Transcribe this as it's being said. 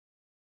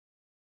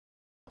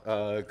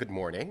Good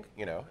morning.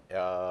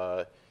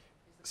 The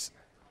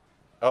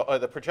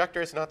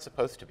projector is not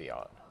supposed to be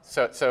on.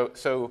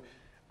 So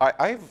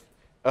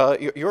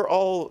you're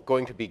all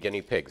going to be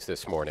guinea pigs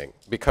this morning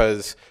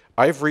because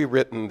I've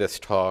rewritten this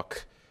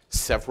talk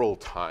several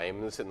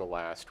times in the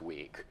last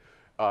week.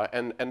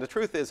 And the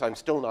truth is I'm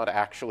still not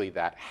actually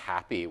that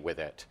happy with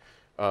it.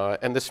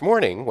 And this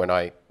morning when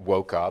I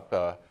woke up,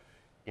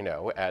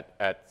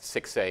 at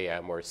 6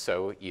 a.m. or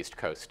so East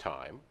Coast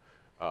time,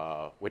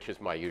 which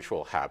is my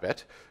usual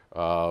habit,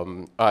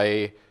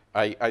 I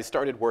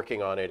started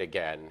working on it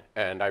again,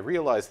 and I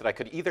realized that I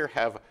could either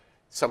have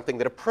something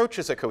that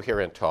approaches a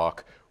coherent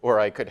talk, or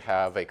I could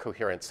have a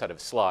coherent set of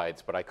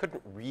slides, but I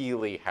couldn't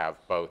really have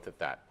both at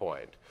that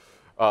point.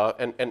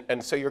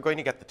 And so you're going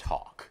to get the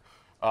talk,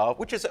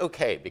 which is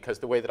okay, because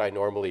the way that I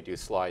normally do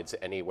slides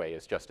anyway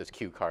is just as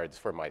cue cards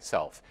for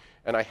myself,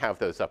 and I have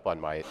those up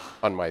on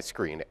my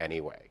screen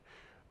anyway.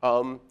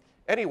 So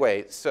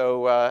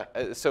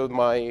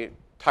my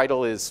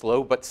title is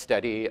Slow but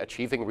Steady,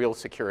 Achieving Real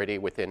Security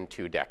Within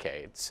 2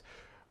 Decades.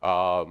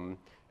 And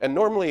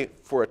normally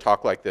for a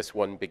talk like this,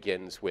 one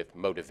begins with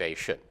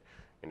motivation.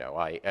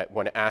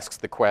 One asks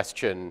the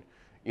question,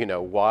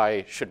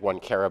 why should one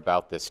care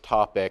about this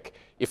topic?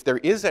 If there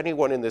is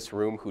anyone in this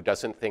room who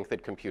doesn't think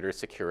that computer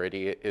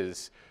security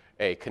is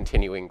a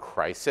continuing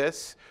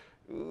crisis,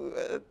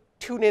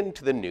 tune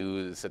into the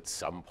news at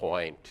some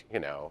point.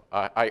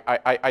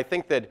 I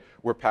think that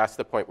we're past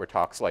the point where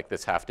talks like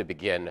this have to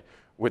begin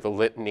with a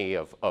litany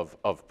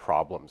of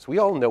problems. We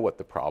all know what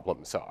the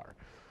problems are.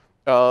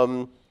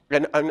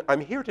 And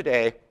I'm here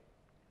today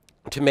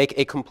to make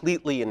a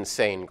completely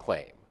insane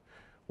claim,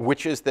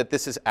 which is that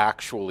this is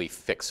actually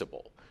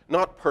fixable.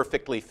 Not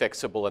perfectly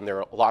fixable, and there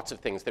are lots of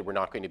things that we're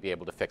not going to be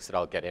able to fix that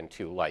I'll get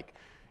into, like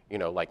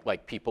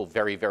people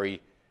very,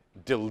 very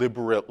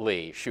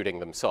deliberately shooting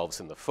themselves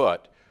in the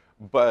foot.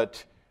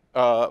 But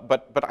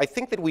I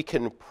think that we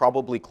can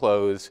probably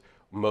close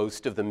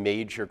most of the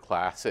major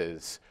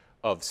classes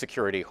of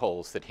security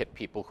holes that hit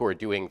people who are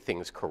doing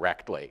things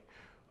correctly.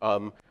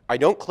 I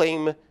don't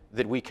claim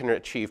that we can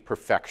achieve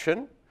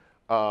perfection.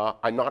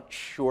 I'm not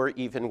sure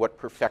even what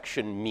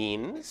perfection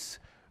means.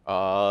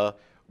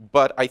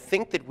 But I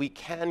think that we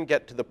can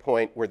get to the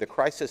point where the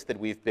crisis that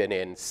we've been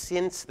in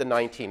since the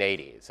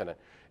 1980s,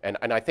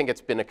 and I think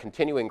it's been a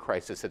continuing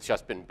crisis that's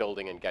just been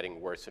building and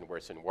getting worse and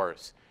worse and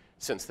worse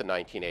since the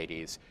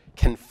 1980s,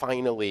 can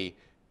finally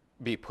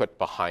be put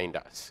behind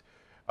us.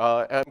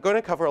 And I'm going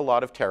to cover a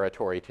lot of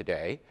territory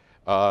today,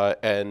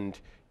 and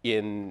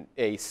in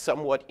a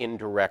somewhat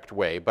indirect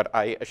way, but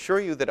I assure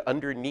you that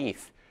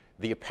underneath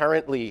the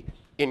apparently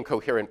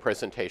incoherent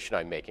presentation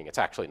I'm making, it's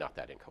actually not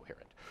that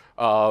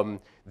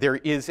incoherent, there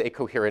is a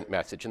coherent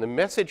message. And the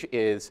message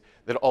is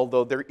that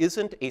although there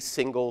isn't a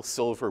single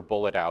silver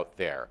bullet out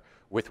there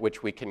with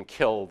which we can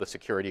kill the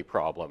security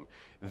problem,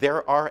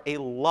 there are a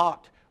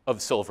lot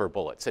of silver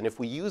bullets. And if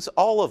we use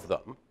all of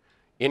them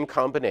in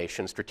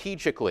combination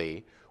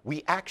strategically,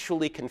 we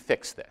actually can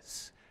fix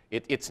this.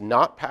 It's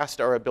not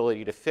past our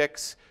ability to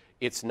fix.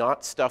 It's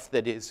not stuff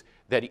that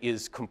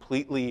is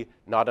completely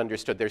not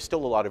understood. There's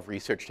still a lot of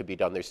research to be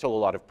done. There's still a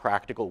lot of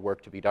practical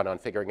work to be done on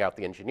figuring out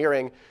the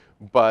engineering,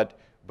 but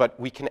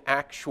we can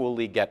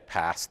actually get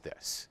past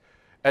this.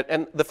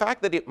 And the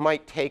fact that it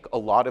might take a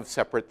lot of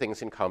separate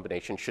things in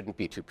combination shouldn't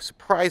be too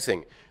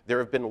surprising. There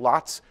have been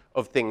lots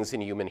of things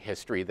in human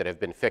history that have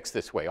been fixed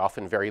this way,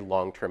 often very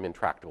long-term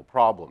intractable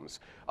problems.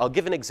 I'll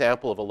give an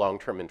example of a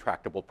long-term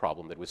intractable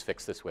problem that was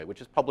fixed this way,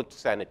 which is public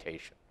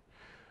sanitation.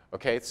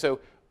 Okay, so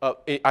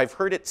I've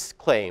heard it's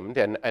claimed,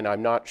 and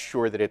I'm not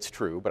sure that it's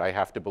true, but I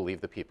have to believe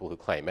the people who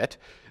claim it,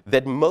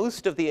 that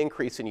most of the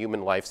increase in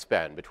human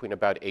lifespan between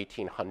about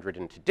 1800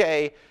 and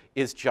today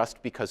is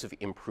just because of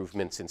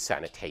improvements in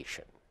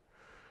sanitation.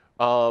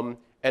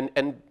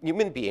 And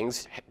human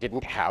beings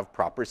didn't have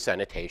proper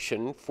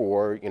sanitation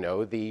for,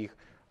 the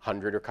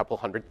 100 or couple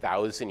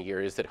 100,000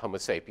 years that Homo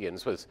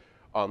sapiens was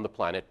on the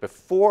planet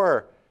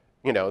before,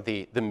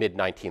 the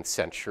mid-19th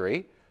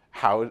century.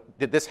 How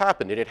did this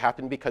happen? Did it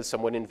happen because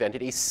someone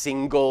invented a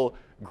single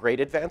great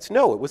advance?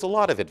 No, it was a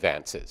lot of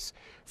advances.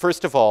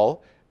 First of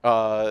all,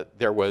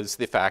 there was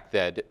the fact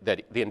that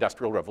the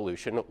Industrial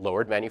Revolution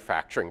lowered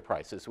manufacturing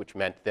prices, which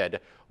meant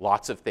that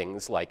lots of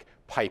things like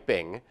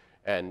piping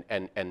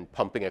and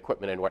pumping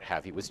equipment and what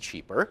have you was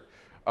cheaper.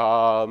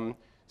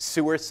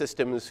 Sewer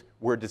systems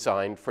were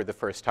designed for the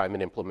first time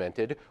and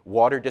implemented.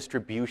 Water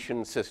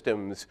distribution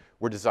systems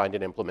were designed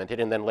and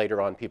implemented. And then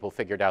later on, people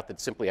figured out that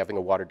simply having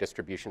a water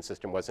distribution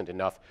system wasn't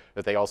enough,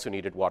 that they also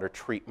needed water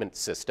treatment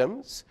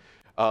systems.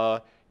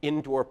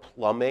 Indoor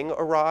plumbing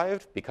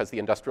arrived because the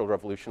Industrial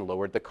Revolution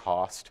lowered the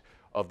cost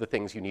of the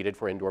things you needed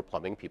for indoor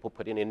plumbing. People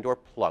put in indoor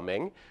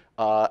plumbing.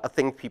 A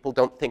thing people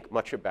don't think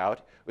much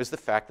about was the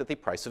fact that the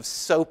price of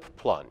soap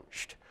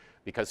plunged,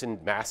 because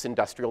in mass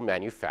industrial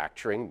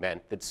manufacturing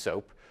meant that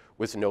soap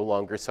was no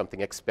longer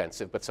something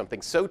expensive, but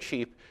something so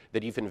cheap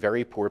that even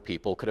very poor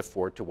people could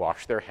afford to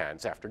wash their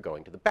hands after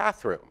going to the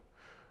bathroom.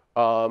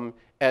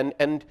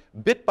 And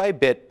bit by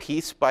bit,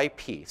 piece by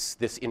piece,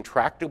 this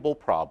intractable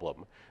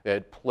problem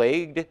that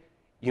plagued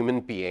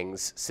human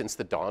beings since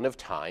the dawn of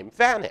time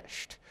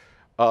vanished.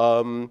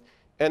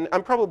 And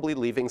I'm probably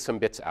leaving some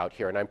bits out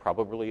here, and I'm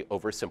probably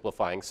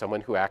oversimplifying.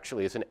 Someone who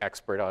actually is an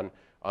expert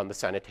on the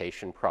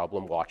sanitation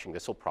problem watching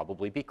this will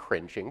probably be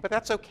cringing, but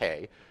that's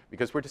okay,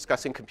 because we're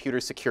discussing computer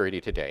security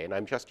today, and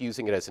I'm just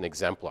using it as an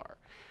exemplar.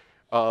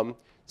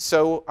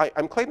 So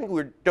I'm claiming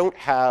we don't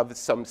have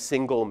some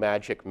single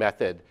magic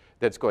method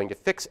that's going to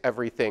fix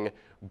everything,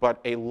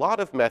 but a lot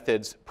of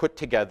methods put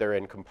together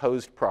and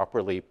composed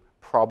properly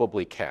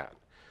probably can.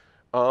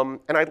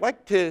 And I'd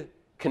like to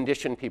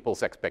condition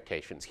people's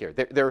expectations here.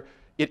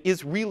 It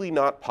is really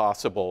not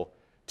possible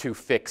to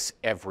fix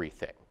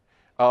everything.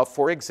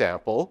 For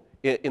example,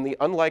 in the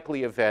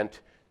unlikely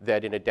event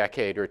that in a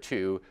decade or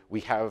two we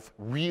have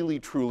really,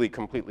 truly,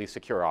 completely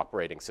secure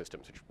operating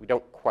systems, which we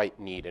don't quite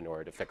need in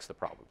order to fix the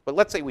problem. But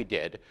let's say we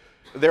did,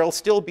 there'll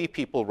still be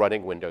people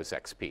running Windows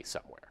XP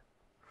somewhere.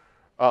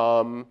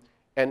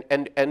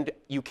 And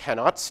you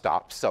cannot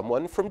stop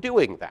someone from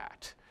doing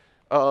that.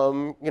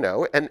 And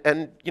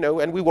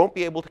we won't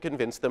be able to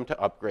convince them to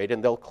upgrade,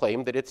 and they'll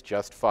claim that it's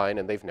just fine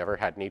and they've never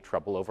had any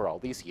trouble over all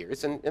these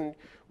years, and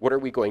what are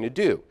we going to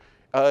do?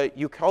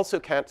 You also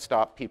can't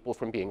stop people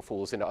from being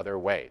fools in other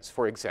ways.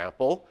 For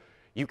example,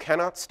 you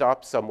cannot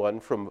stop someone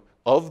from,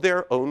 of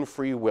their own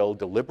free will,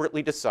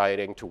 deliberately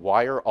deciding to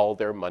wire all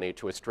their money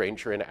to a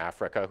stranger in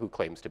Africa who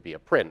claims to be a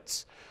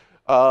prince.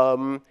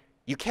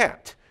 You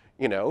can't.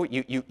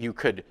 You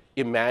could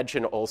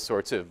imagine all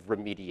sorts of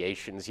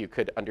remediations you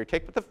could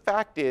undertake, but the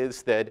fact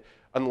is that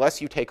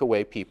unless you take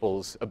away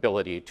people's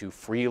ability to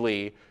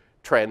freely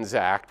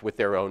transact with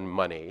their own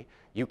money,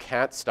 you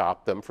can't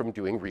stop them from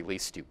doing really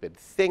stupid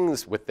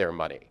things with their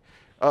money.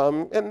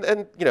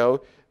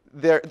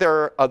 There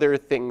are other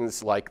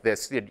things like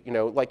this.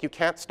 Like you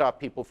can't stop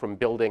people from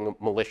building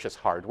malicious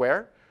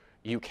hardware.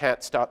 You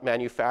can't stop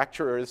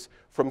manufacturers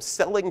from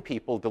selling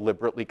people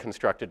deliberately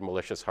constructed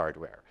malicious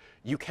hardware.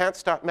 You can't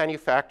stop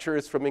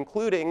manufacturers from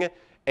including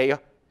a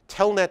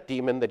telnet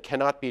daemon that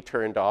cannot be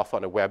turned off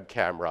on a web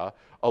camera,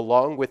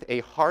 along with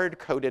a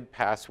hard-coded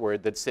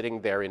password that's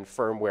sitting there in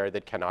firmware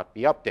that cannot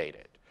be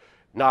updated.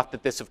 Not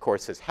that this, of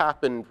course, has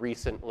happened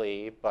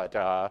recently, but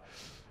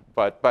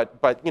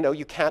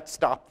you can't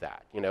stop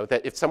that.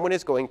 That if someone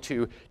is going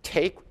to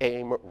take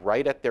aim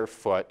right at their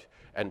foot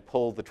and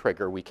pull the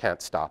trigger, we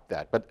can't stop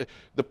that. But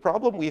the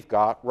problem we've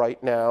got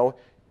right now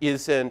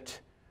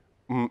isn't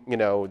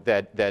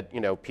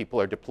that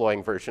people are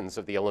deploying versions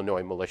of the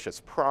Illinois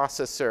malicious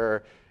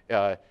processor.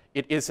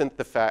 It isn't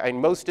the fact, and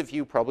most of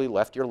you probably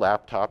left your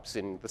laptops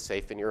in the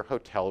safe in your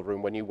hotel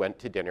room when you went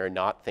to dinner,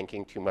 not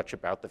thinking too much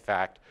about the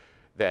fact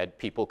that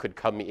people could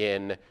come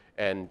in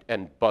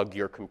and bug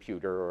your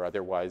computer or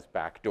otherwise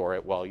backdoor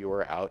it while you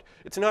were out.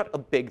 It's not a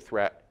big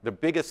threat. The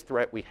biggest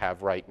threat we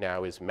have right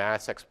now is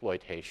mass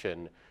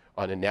exploitation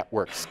on a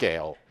network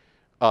scale.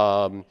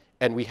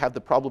 And we have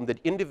the problem that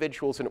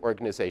individuals and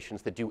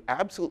organizations that do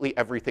absolutely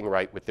everything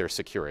right with their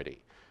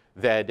security,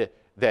 that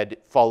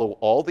follow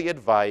all the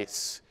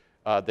advice,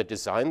 that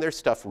design their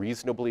stuff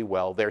reasonably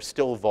well, they're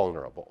still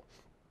vulnerable.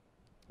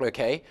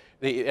 Okay?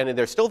 And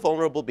they're still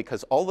vulnerable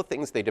because all the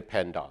things they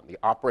depend on, the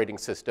operating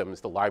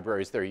systems, the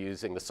libraries they're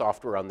using, the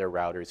software on their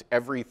routers,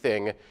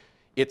 everything,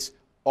 it's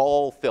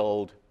all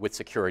filled with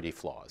security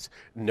flaws.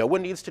 No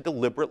one needs to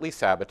deliberately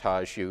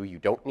sabotage you. You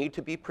don't need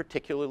to be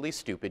particularly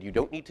stupid. You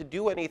don't need to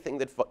do anything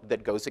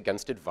that goes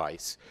against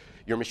advice.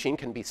 Your machine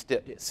can be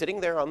sitting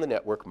there on the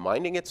network,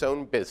 minding its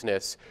own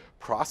business,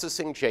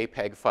 processing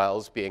JPEG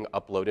files being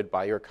uploaded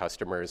by your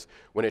customers,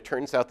 when it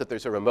turns out that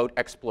there's a remote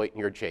exploit in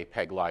your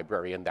JPEG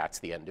library, and that's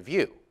the end of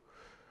you.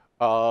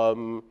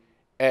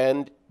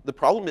 And the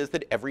problem is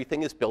that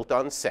everything is built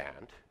on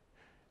sand.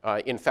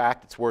 In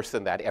fact, it's worse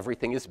than that.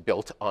 Everything is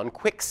built on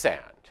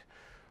quicksand.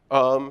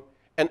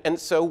 And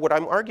so what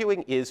I'm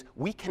arguing is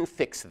we can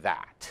fix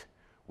that.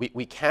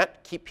 We can't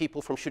keep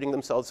people from shooting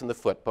themselves in the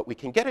foot, but we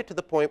can get it to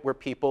the point where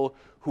people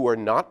who are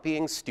not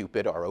being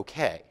stupid are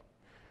okay.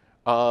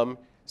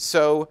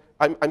 So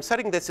I'm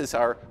setting this as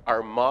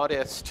our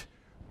modest,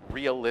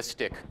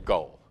 realistic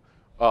goal.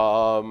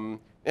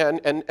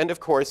 And of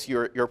course,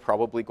 you're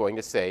probably going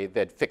to say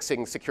that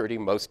fixing security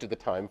most of the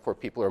time for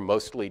people who are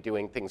mostly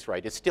doing things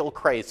right is still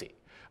crazy.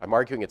 I'm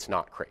arguing it's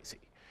not crazy.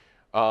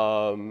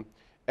 And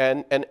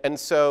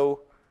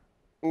so,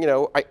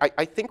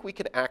 I think we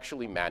could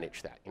actually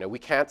manage that. We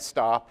can't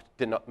stop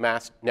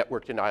mass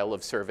network denial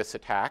of service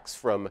attacks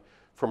from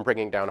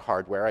bringing down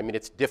hardware. I mean,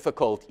 it's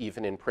difficult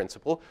even in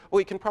principle. Well,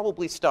 we can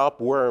probably stop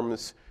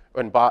worms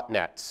and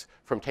botnets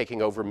from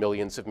taking over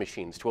millions of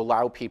machines to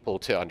allow people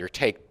to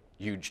undertake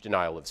huge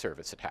denial of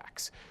service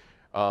attacks.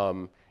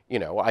 I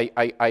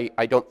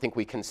don't think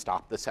we can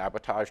stop the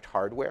sabotaged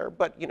hardware,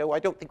 but I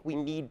don't think we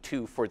need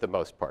to for the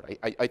most part.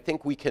 I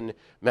think we can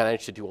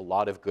manage to do a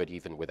lot of good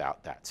even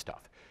without that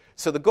stuff.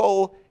 So the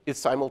goal is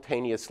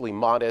simultaneously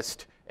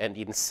modest and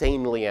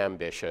insanely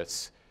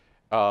ambitious.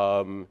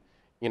 And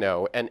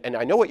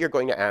I know what you're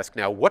going to ask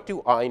now. What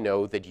do I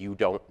know that you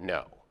don't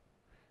know?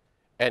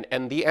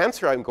 And the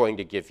answer I'm going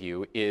to give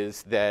you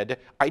is that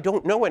I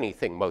don't know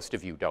anything most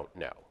of you don't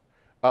know.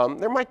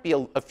 There might be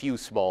a few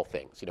small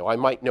things. You know, I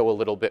might know a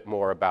little bit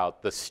more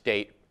about the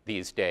state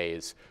these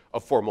days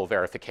of formal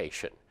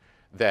verification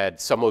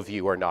that some of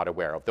you are not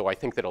aware of, though I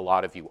think that a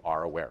lot of you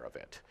are aware of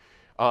it.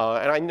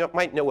 And I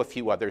might know a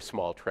few other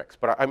small tricks,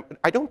 but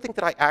I don't think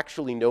that I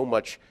actually know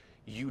much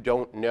you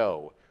don't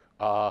know.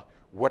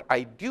 What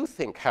I do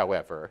think,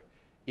 however,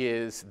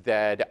 is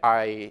that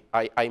I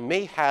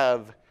may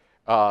have,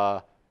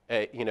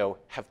 you know,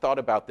 have thought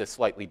about this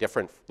slightly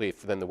differently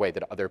than the way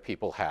that other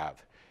people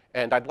have.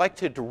 And I'd like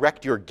to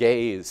direct your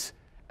gaze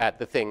at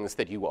the things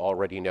that you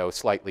already know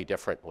slightly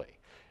differently.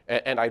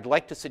 And I'd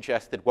like to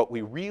suggest that what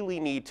we really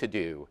need to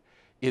do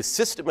is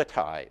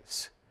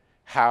systematize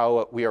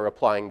how we are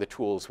applying the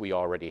tools we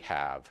already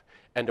have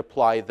and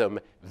apply them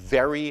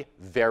very,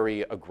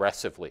 very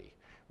aggressively,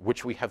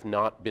 which we have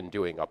not been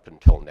doing up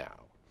until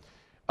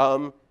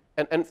now.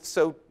 And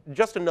so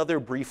just another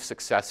brief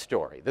success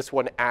story, this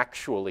one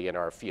actually in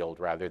our field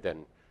rather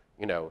than,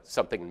 you know,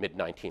 something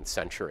mid-19th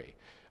century.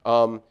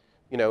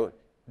 You know,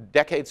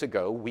 decades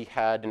ago, we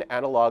had an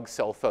analog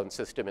cell phone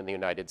system in the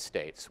United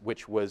States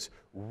which was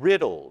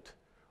riddled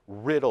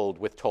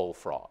with toll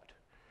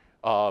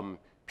fraud.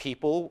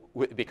 People,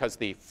 because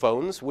the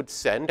phones would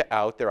send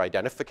out their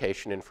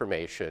identification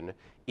information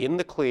in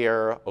the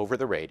clear over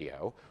the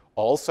radio,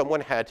 all someone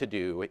had to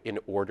do in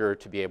order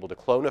to be able to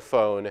clone a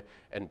phone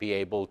and be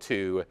able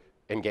to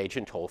engage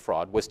in toll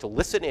fraud was to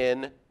listen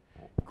in,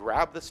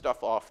 grab the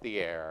stuff off the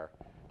air,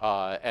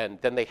 and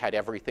then they had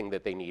everything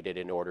that they needed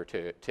in order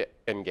to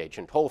engage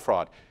in toll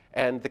fraud.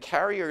 And the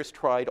carriers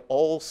tried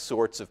all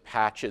sorts of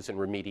patches and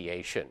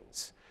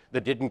remediations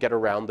that didn't get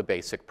around the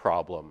basic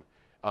problem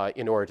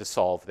in order to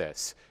solve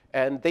this.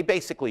 And they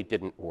basically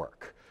didn't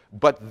work.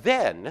 But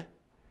then,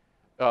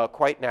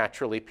 quite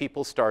naturally,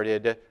 people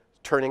started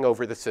turning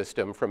over the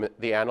system from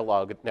the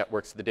analog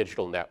networks to the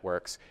digital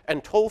networks,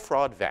 and toll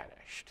fraud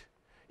vanished.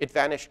 It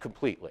vanished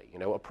completely. You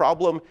know, a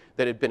problem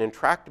that had been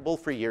intractable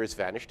for years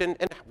vanished. And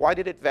why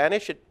did it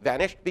vanish? It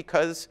vanished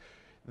because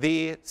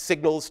the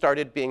signals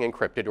started being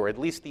encrypted, or at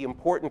least the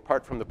important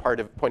part from the point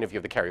of view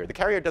of the carrier. The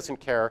carrier doesn't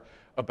care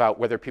about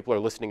whether people are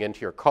listening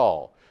into your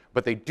call,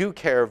 but they do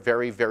care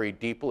very, very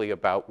deeply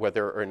about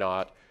whether or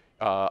not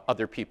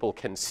other people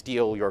can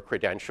steal your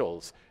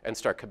credentials and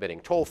start committing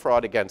toll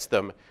fraud against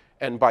them.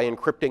 And by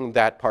encrypting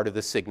that part of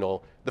the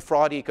signal, the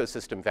fraud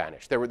ecosystem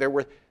vanished. There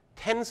were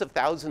tens of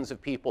thousands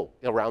of people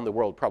around the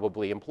world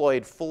probably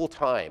employed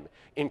full-time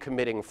in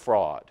committing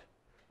fraud,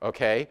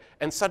 okay?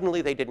 And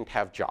suddenly they didn't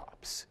have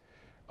jobs.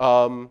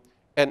 And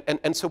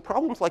so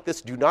problems like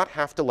this do not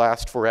have to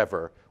last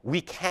forever.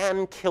 We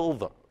can kill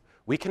them.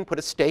 We can put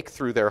a stake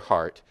through their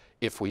heart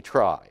if we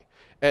try.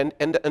 And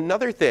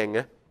another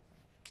thing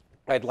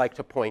I'd like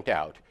to point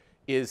out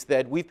is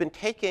that we've been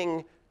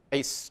taking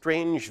a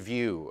strange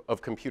view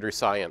of computer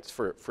science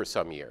for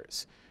some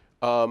years.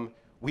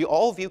 We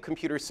all view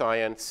computer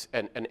science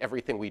and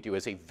everything we do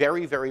as a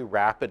very, very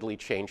rapidly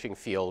changing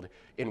field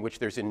in which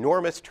there's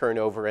enormous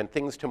turnover and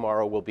things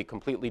tomorrow will be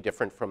completely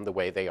different from the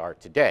way they are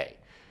today.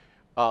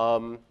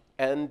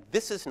 And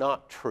this is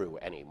not true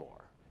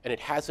anymore, and it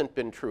hasn't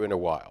been true in a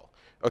while.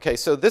 Okay,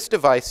 so this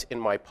device in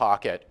my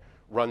pocket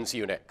runs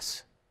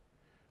Unix.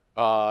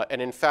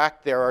 And in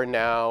fact, there are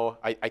now,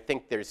 I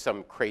think there's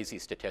some crazy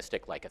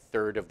statistic, like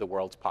 1/3 of the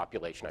world's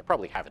population. I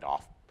probably have it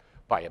off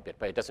by a bit,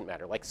 but it doesn't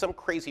matter. Like some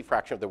crazy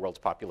fraction of the world's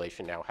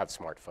population now have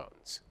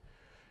smartphones.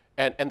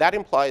 And that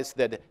implies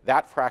that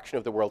that fraction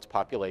of the world's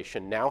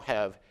population now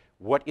have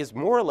what is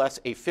more or less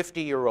a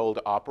 50-year-old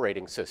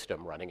operating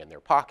system running in their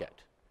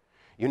pocket.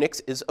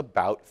 Unix is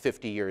about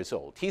 50 years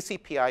old.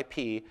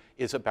 TCP/IP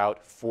is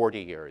about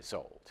 40 years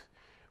old.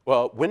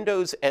 Well,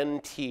 Windows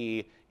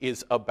NT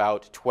is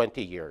about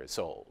 20 years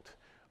old.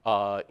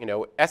 You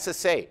know,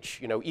 SSH,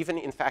 you know, even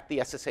in fact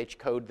the SSH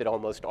code that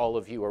almost all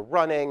of you are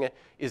running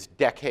is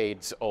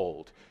decades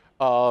old.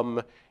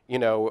 You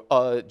know,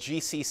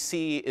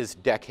 GCC is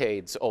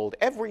decades old.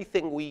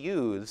 Everything we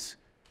use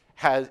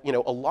has, you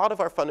know, a lot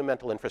of our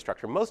fundamental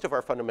infrastructure, most of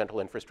our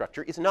fundamental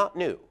infrastructure is not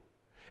new,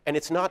 and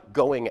it's not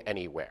going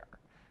anywhere.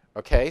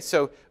 Okay,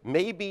 so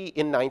maybe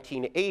in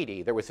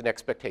 1980 there was an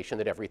expectation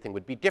that everything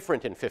would be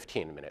different in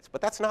 15 minutes,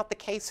 but that's not the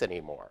case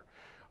anymore.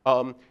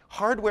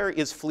 Hardware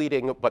is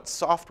fleeting, but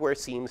software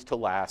seems to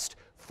last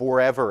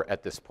forever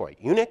at this point.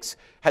 Unix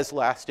has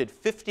lasted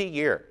 50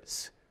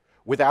 years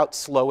without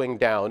slowing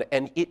down,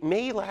 and it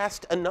may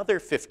last another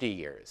 50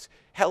 years.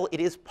 Hell, it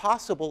is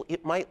possible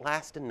it might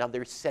last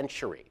another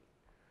century.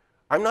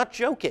 I'm not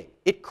joking.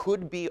 It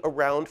could be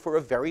around for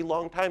a very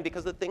long time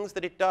because the things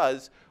that it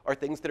does are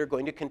things that are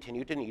going to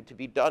continue to need to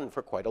be done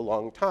for quite a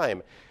long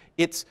time.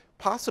 It's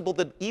possible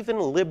that even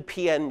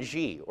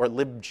libpng or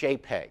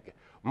libjpeg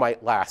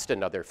might last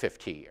another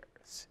 50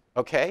 years,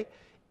 okay?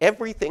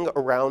 Everything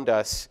around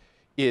us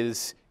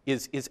is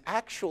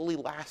actually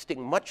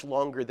lasting much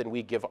longer than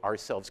we give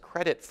ourselves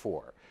credit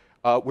for.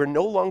 We're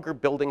no longer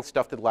building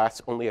stuff that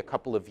lasts only a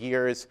couple of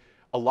years.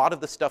 A lot of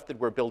the stuff that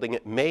we're building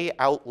may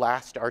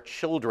outlast our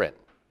children,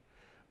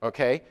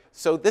 okay?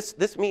 So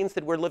this means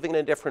that we're living in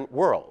a different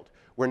world,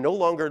 we're no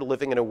longer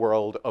living in a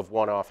world of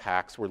one-off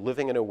hacks. We're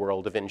living in a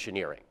world of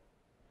engineering,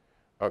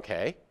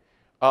 okay?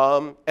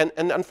 And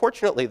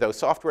unfortunately, though,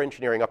 software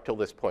engineering up till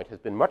this point has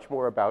been much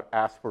more about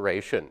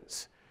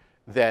aspirations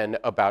than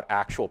about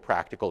actual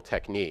practical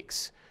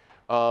techniques.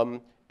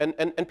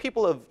 And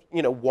people have,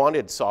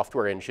 wanted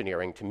software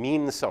engineering to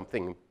mean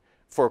something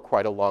for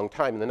quite a long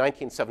time. In the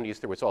 1970s,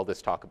 there was all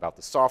this talk about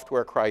the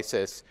software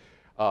crisis.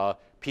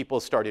 People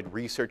started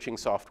researching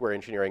software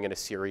engineering in a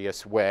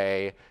serious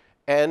way.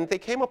 And they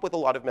came up with a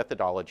lot of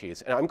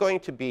methodologies. And I'm going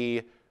to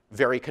be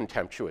very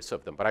contemptuous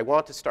of them. But I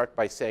want to start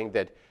by saying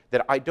that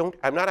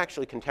I'm not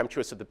actually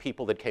contemptuous of the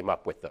people that came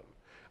up with them.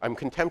 I'm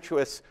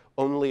contemptuous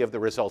only of the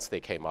results they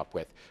came up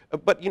with.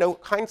 But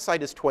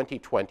hindsight is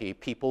 20/20.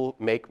 People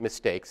make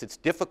mistakes. It's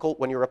difficult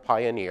when you're a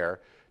pioneer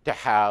to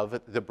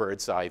have the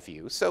bird's eye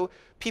view. So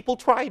people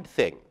tried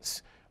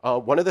things.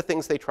 One of the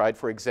things they tried,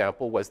 for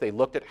example, was they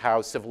looked at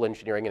how civil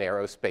engineering and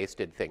aerospace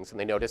did things, and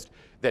they noticed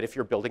that if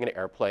you're building an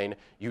airplane,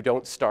 you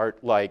don't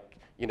start like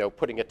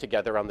putting it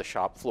together on the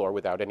shop floor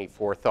without any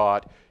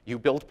forethought. You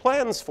build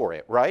plans for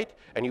it, right?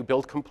 And you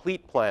build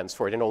complete plans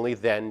for it, and only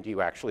then do you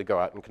actually go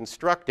out and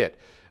construct it.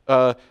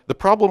 The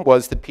problem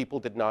was that people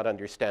did not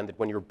understand that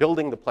when you're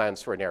building the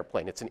plans for an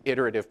airplane, it's an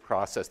iterative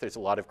process. There's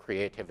a lot of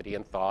creativity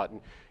and thought,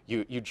 and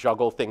you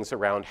juggle things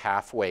around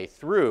halfway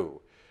through.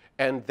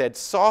 And that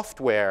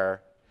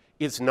software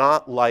is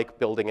not like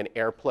building an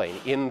airplane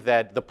in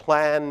that the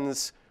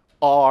plans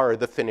are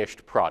the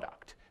finished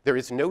product. There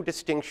is no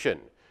distinction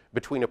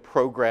between a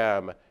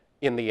program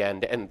in the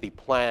end and the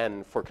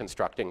plan for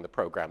constructing the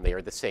program. They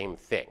are the same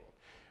thing.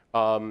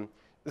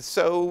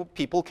 So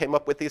people came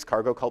up with these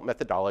cargo cult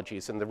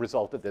methodologies, and the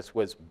result of this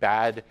was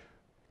bad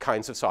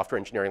kinds of software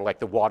engineering, like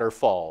the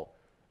waterfall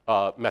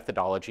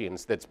methodology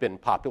that's been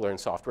popular in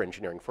software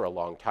engineering for a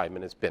long time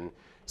and has been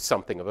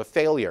something of a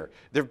failure.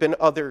 There have been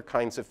other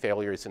kinds of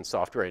failures in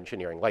software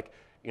engineering, like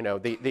in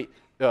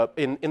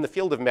the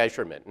field of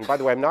measurement. And by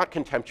the way, I'm not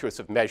contemptuous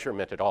of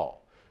measurement at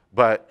all,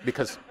 but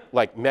because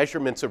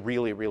measurement's a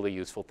really, really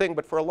useful thing.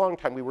 But for a long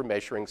time, we were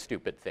measuring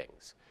stupid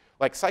things,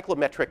 like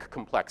cyclometric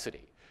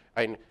complexity.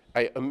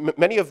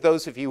 Many of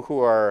those of you who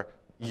are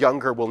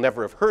younger will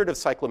never have heard of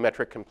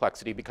cyclometric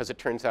complexity because it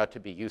turns out to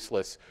be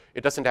useless.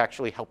 It doesn't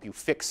actually help you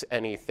fix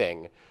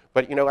anything.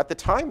 But at the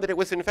time that it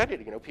was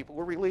invented, people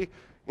were really,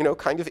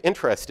 kind of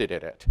interested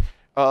in it.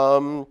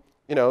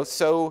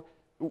 So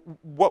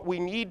what we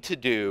need to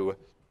do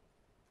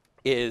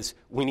is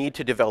we need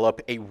to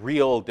develop a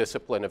real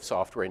discipline of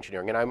software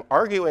engineering. And I'm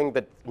arguing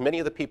that many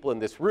of the people in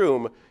this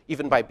room,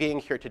 even by being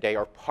here today,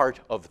 are part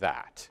of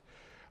that.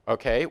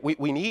 Okay?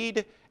 We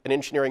need an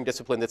engineering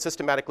discipline that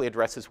systematically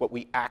addresses what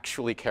we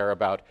actually care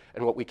about.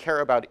 And what we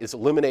care about is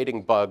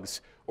eliminating bugs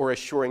or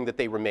assuring that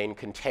they remain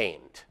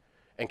contained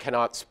and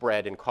cannot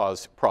spread and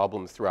cause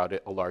problems throughout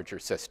a larger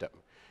system.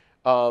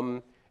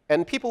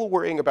 And people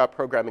worrying about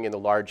programming in the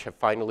large have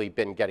finally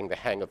been getting the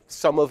hang of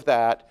some of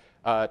that.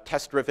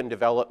 Test-driven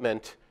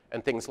development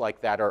and things like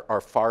that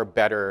are far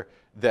better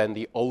than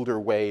the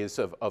older ways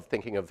of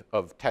thinking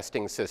of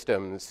testing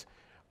systems.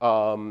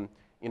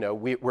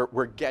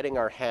 We're getting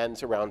our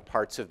hands around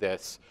parts of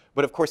this.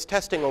 But of course,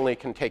 testing only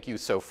can take you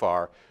so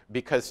far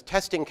because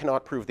testing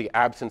cannot prove the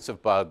absence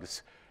of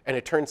bugs. And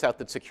it turns out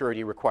that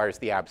security requires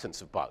the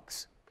absence of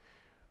bugs.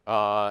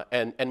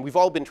 And we've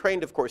all been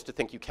trained, of course, to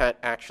think you can't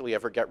actually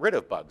ever get rid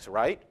of bugs,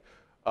 right?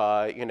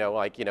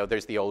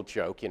 There's the old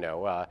joke,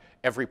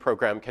 every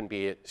program can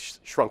be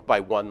shrunk by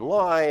one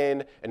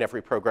line, and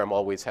every program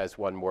always has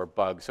one more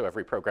bug, so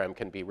every program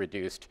can be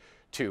reduced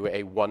to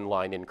a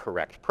one-line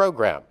incorrect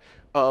program.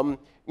 And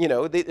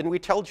we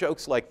tell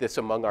jokes like this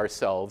among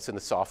ourselves in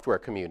the software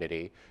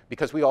community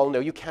because we all know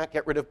you can't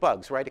get rid of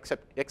bugs, right?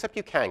 Except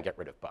you can get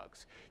rid of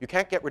bugs. You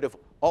can't get rid of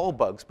all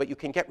bugs, but you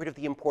can get rid of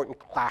the important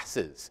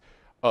classes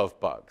of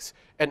bugs.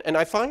 And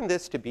I find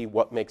this to be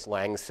what makes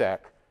LangSec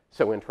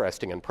so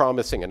interesting and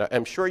promising. And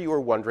I'm sure you were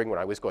wondering when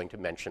I was going to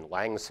mention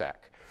LangSec.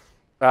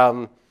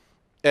 And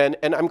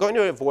I'm going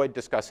to avoid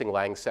discussing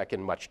LangSec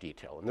in much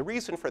detail. And the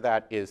reason for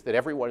that is that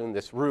everyone in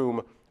this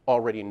room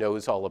already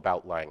knows all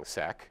about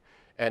LangSec.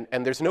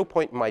 And there's no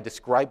point in my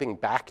describing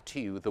back to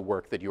you the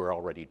work that you're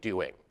already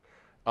doing.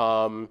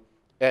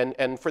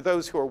 And for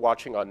those who are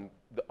watching on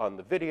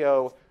the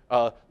video,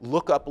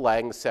 look up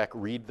LangSec,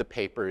 read the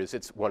papers.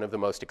 It's one of the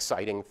most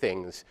exciting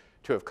things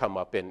to have come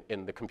up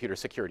in the computer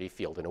security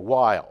field in a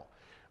while.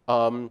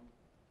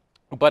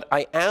 But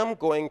I am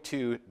going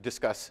to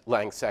discuss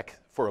LangSec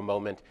for a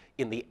moment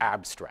in the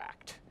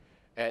abstract.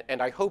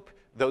 And I hope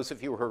those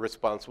of you who are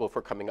responsible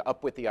for coming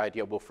up with the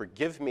idea will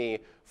forgive me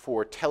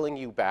for telling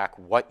you back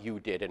what you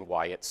did and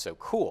why it's so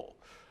cool.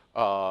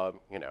 So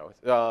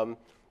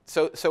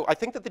I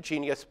think that the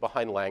genius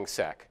behind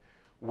LangSec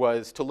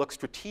was to look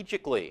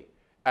strategically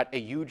at a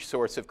huge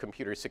source of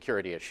computer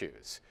security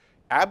issues,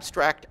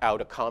 abstract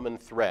out a common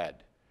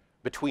thread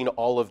between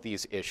all of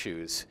these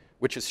issues,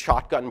 which is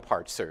shotgun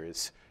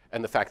parsers,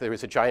 and the fact that there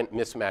was a giant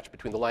mismatch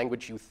between the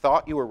language you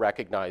thought you were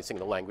recognizing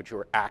and the language you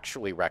were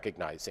actually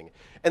recognizing.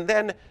 And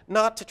then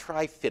not to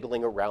try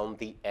fiddling around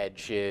the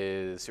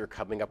edges or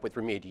coming up with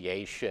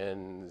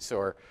remediations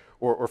or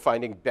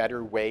finding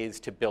better ways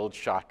to build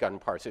shotgun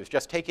parsers,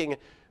 just taking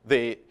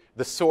the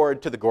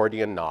sword to the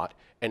Gordian knot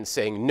and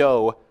saying,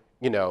 no,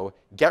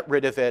 get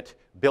rid of it,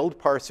 build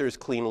parsers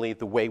cleanly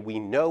the way we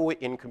know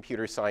in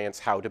computer science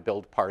how to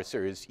build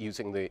parsers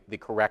using the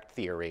correct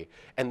theory,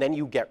 and then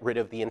you get rid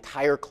of the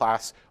entire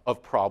class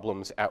of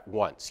problems at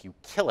once. You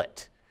kill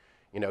it.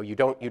 You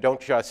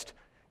don't just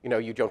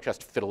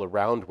fiddle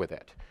around with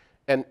it.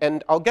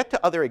 And I'll get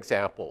to other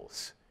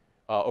examples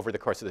over the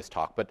course of this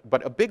talk,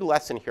 but a big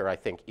lesson here, I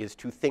think, is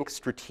to think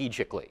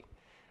strategically.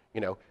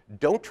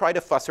 Don't try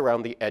to fuss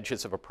around the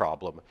edges of a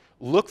problem.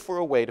 Look for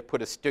a way to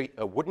put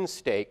a wooden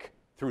stake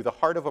through the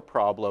heart of a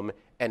problem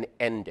and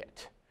end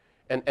it.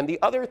 And the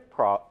other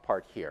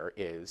part here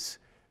is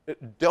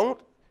don't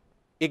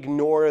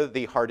ignore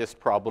the hardest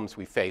problems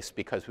we face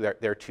because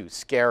they're too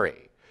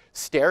scary.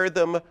 Stare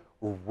them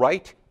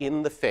right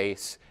in the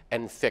face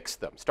and fix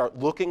them. Start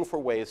looking for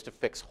ways to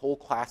fix whole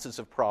classes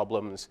of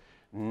problems,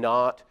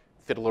 not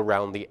fiddle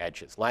around the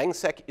edges.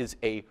 LangSec is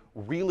a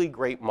really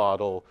great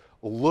model.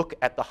 Look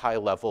at the high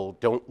level.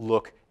 Don't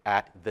look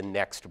at the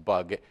next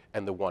bug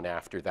and the one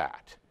after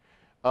that.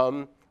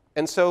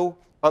 And so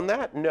on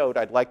that note,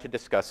 I'd like to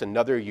discuss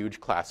another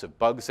huge class of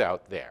bugs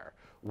out there,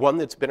 one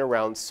that's been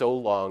around so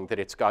long that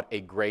it's got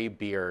a gray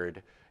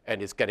beard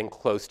and is getting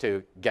close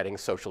to getting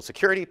Social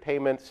Security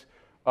payments,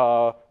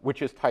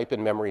 which is type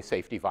and memory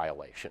safety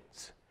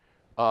violations.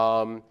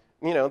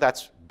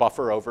 That's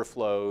buffer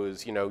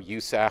overflows,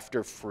 use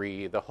after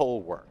free, the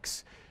whole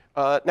works.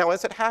 Now,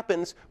 as it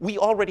happens, we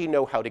already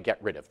know how to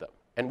get rid of them.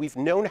 And we've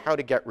known how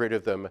to get rid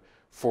of them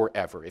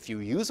forever. If you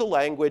use a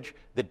language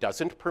that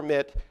doesn't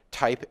permit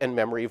type and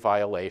memory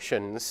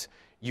violations,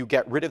 you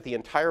get rid of the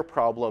entire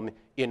problem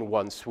in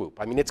one swoop.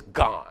 I mean, it's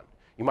gone.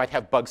 You might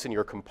have bugs in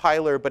your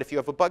compiler, but if you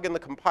have a bug in the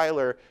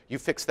compiler, you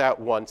fix that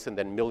once, and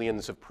then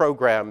millions of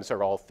programs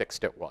are all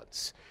fixed at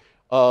once.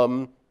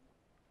 So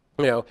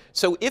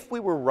if we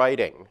were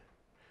writing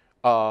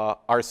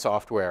our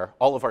software,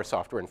 all of our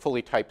software in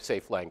fully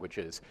type-safe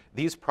languages,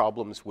 these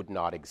problems would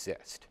not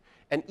exist.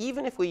 And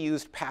even if we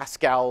used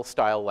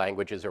Pascal-style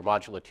languages or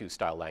Modula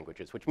 2-style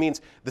languages, which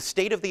means the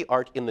state of the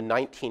art in the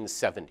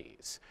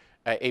 1970s,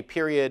 a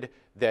period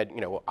that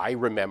I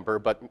remember,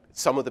 but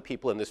some of the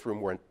people in this room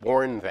weren't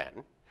born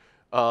then,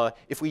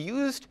 if we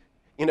used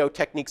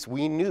techniques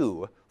we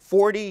knew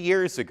 40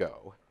 years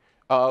ago,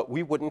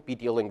 we wouldn't be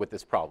dealing with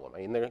this problem. I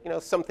mean, there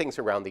are some things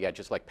around the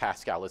edges, like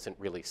Pascal isn't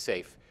really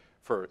safe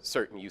for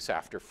certain use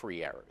after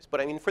free errors.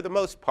 But I mean, for the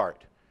most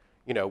part,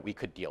 we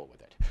could deal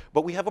with it.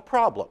 But we have a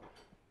problem.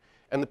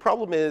 And the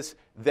problem is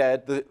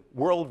that the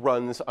world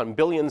runs on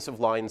billions of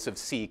lines of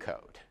C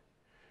code.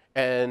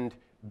 And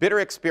bitter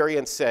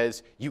experience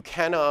says you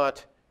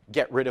cannot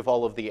get rid of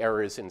all of the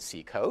errors in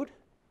C code.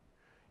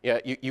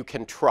 You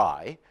can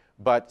try,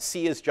 but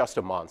C is just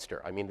a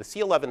monster. I mean, the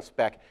C11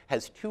 spec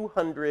has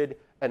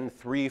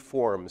 203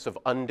 forms of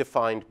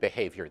undefined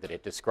behavior that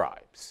it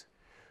describes.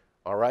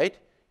 All right?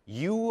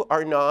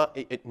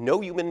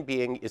 No human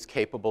being is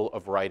capable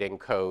of writing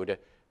code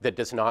that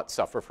does not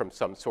suffer from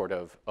some sort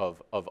of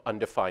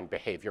undefined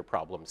behavior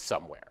problem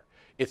somewhere.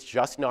 It's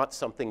just not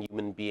something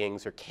human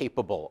beings are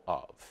capable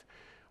of.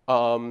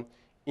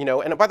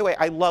 And by the way,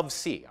 I love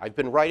C. I've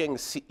been writing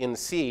in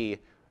C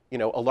a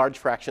large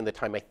fraction of the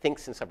time, I think,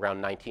 since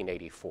around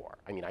 1984.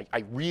 I mean,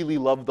 I really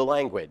love the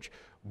language,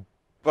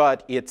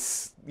 but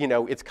it's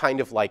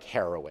kind of like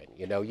heroin.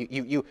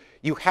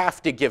 You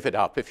have to give it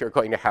up if you're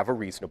going to have a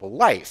reasonable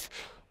life.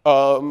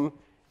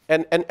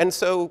 And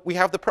so we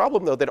have the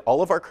problem, though, that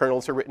all of our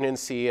kernels are written in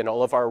C, and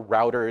all of our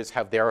routers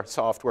have their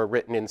software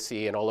written in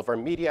C, and all of our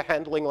media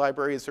handling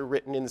libraries are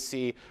written in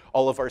C,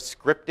 all of our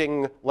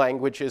scripting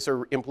languages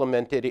are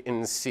implemented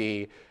in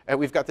C, and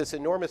we've got this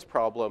enormous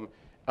problem.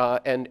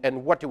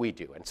 And what do we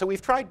do? And so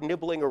we've tried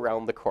nibbling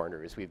around the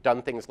corners. We've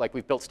done things like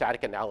we've built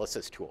static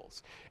analysis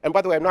tools. And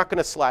by the way, I'm not going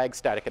to slag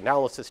static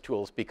analysis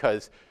tools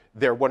because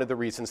they're one of the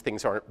reasons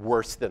things aren't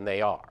worse than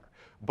they are.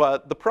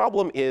 But the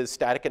problem is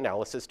static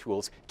analysis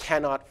tools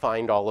cannot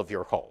find all of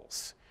your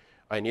holes.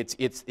 And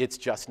it's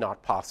just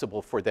not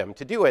possible for them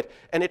to do it.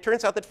 And it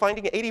turns out that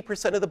finding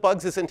 80% of the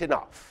bugs isn't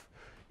enough.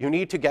 You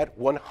need to get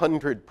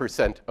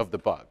 100% of the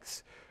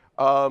bugs.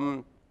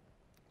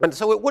 And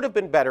so it would have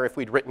been better if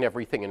we'd written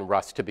everything in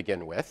Rust to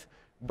begin with.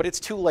 But it's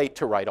too late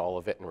to write all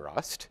of it in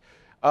Rust.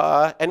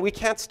 And we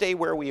can't stay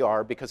where we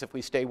are, because if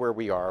we stay where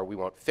we are, we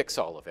won't fix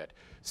all of it.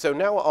 So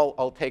now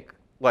I'll take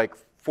like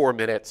 4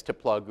 minutes to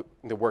plug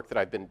the work that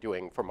I've been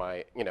doing for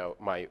my,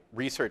 my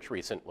research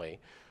recently,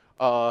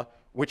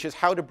 which is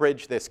how to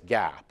bridge this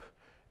gap.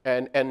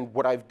 And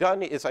what I've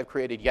done is I've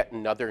created yet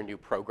another new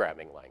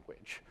programming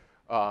language,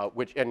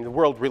 and the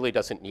world really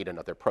doesn't need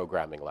another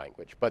programming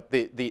language. But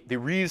the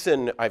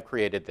reason I've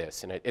created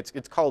this, and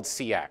it's called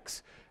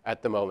CX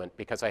at the moment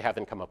because I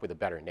haven't come up with a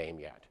better name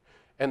yet.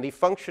 And the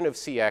function of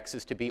CX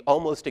is to be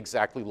almost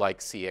exactly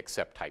like C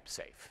except type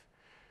safe.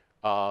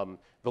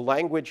 The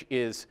language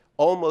is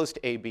almost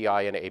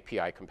ABI and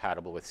API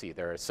compatible with C.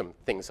 There are some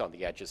things on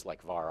the edges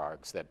like var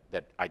args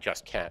that I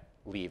just can't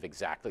leave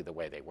exactly the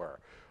way they were.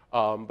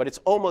 But it's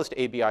almost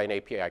ABI and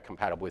API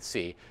compatible with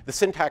C. The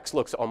syntax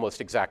looks almost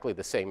exactly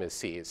the same as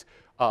C's,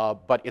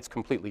 but it's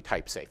completely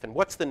type safe. And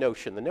what's the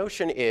notion? The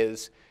notion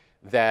is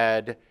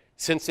that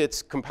since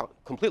it's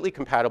completely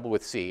compatible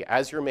with C,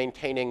 as you're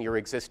maintaining your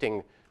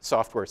existing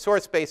software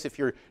source base, if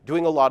you're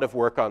doing a lot of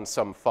work on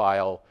some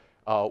file,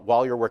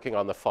 while you're working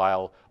on the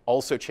file,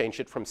 also change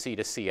it from C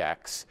to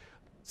CX.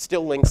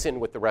 Still links in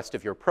with the rest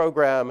of your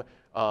program.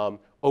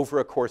 Over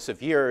a course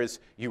of years,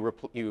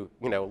 you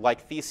know,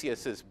 like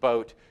Theseus's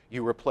boat,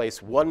 you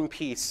replace one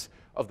piece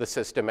of the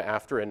system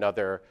after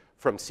another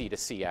from C to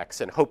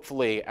CX. And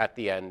hopefully, at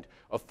the end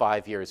of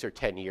 5 years or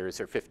 10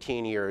 years or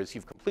 15 years,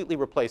 you've completely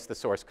replaced the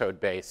source code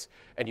base,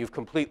 and you've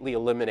completely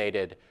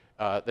eliminated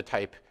the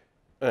type,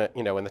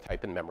 you know, and the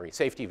type and memory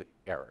safety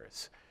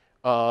errors.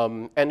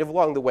 And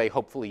along the way,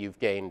 hopefully, you've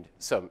gained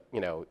some,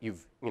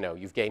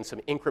 you've gained some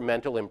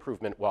incremental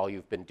improvement while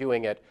you've been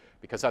doing it,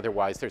 because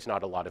otherwise, there's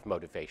not a lot of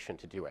motivation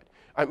to do it.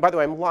 By the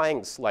way, I'm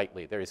lying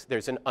slightly.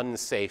 There's an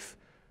unsafe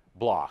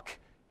block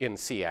in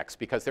CX,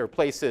 because there are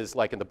places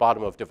like in the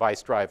bottom of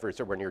device drivers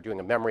or when you're doing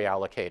a memory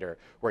allocator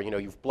where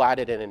you've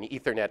blatted in an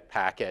Ethernet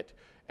packet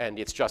and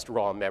it's just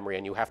raw memory,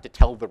 and you have to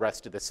tell the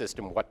rest of the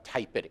system what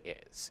type it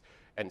is.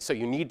 And so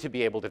you need to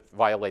be able to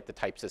violate the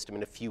type system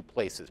in a few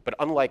places. But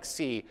unlike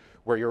C,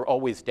 where you're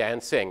always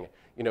dancing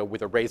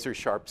with a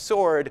razor-sharp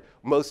sword,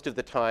 most of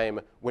the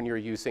time when you're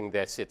using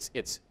this,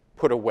 it's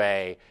put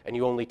away, and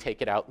you only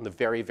take it out in the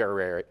very,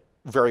 very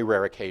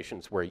rare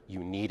occasions where you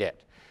need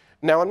it.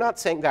 Now, I'm not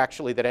saying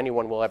actually that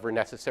anyone will ever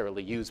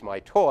necessarily use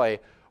my toy,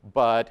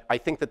 but I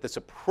think that this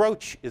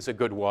approach is a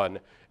good one.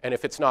 And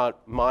if it's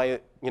not my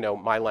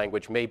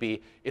language,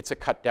 maybe it's a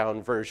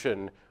cut-down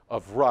version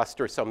of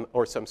Rust or some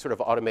sort of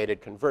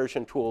automated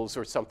conversion tools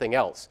or something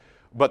else.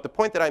 But the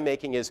point that I'm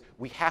making is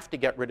we have to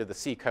get rid of the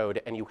C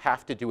code, and you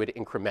have to do it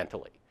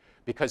incrementally,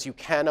 because you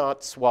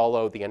cannot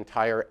swallow the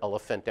entire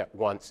elephant at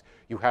once.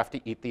 You have to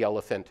eat the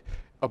elephant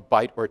a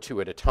bite or two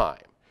at a time.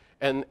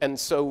 And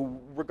so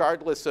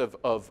regardless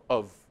of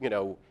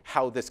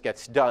how this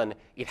gets done,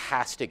 it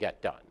has to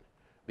get done,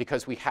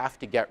 because we have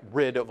to get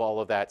rid of all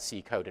of that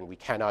C code, and we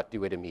cannot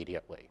do it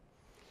immediately.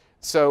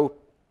 So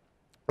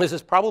this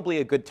is probably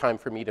a good time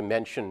for me to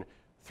mention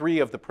 3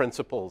 of the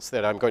principles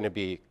that I'm going to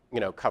be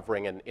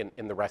covering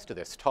in the rest of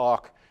this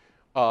talk.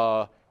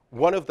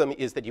 One of them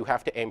is that you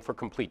have to aim for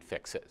complete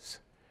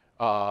fixes.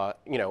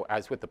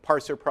 As with the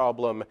parser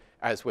problem,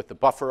 as with the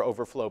buffer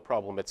overflow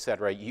problem, et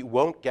cetera, you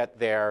won't get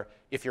there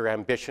if your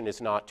ambition is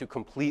not to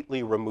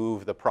completely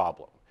remove the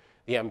problem.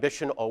 The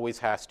ambition always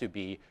has to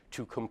be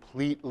to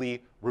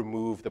completely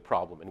remove the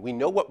problem. And we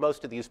know what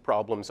most of these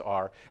problems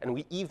are, and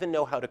we even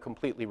know how to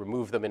completely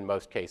remove them in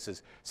most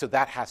cases, so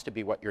that has to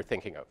be what you're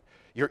thinking of.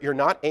 You're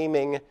not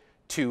aiming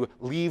to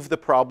leave the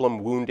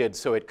problem wounded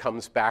so it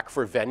comes back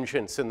for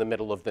vengeance in the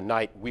middle of the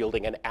night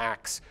wielding an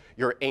axe.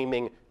 You're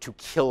aiming to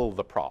kill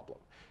the problem.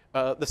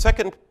 The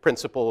second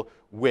principle,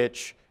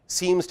 which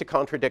seems to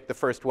contradict the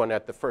first one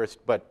at the first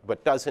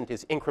but doesn't,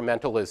 is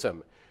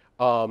incrementalism.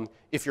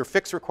 If your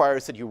fix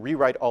requires that you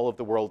rewrite all of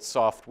the world's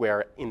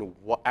software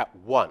at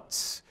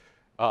once,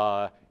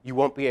 you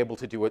won't be able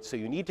to do it. So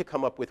you need to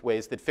come up with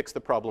ways that fix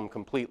the problem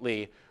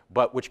completely,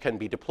 but which can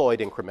be deployed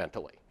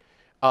incrementally.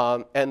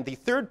 And the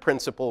third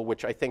principle,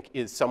 which I think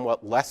is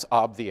somewhat less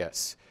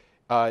obvious,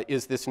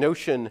 is this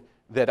notion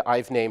that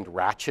I've named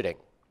ratcheting,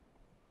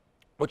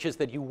 which is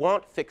that you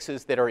want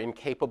fixes that are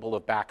incapable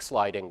of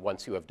backsliding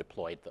once you have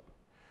deployed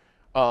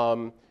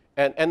them.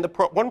 Another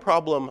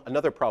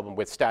problem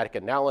with static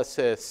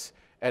analysis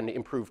and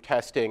improved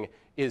testing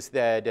is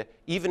that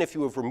even if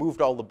you have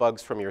removed all the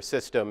bugs from your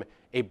system,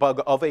 a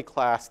bug of a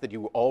class that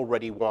you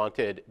already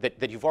wanted,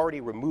 that you've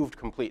already removed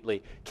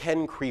completely,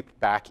 can creep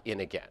back in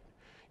again.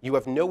 You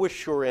have no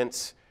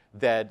assurance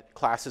that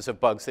classes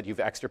of bugs that you've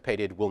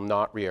extirpated will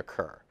not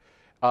reoccur.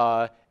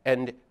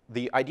 And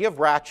the idea of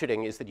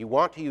ratcheting is that you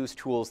want to use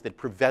tools that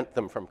prevent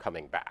them from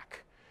coming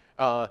back.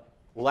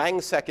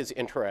 LangSec is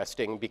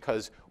interesting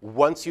because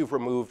once you've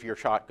removed your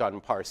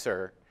shotgun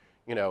parser,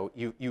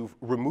 you've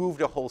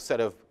removed a whole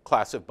set of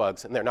class of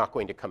bugs, and they're not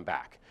going to come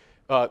back.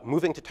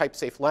 Moving to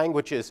type-safe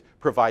languages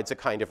provides a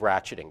kind of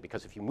ratcheting,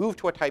 because if you move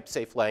to a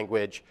type-safe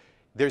language,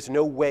 there's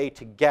no way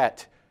to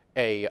get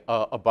a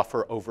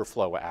buffer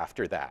overflow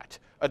after that,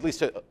 at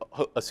least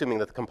assuming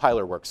that the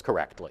compiler works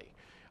correctly.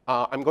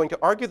 I'm going to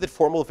argue that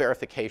formal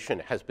verification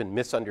has been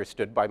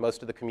misunderstood by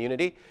most of the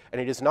community, and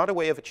it is not a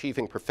way of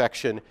achieving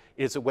perfection.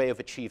 It is a way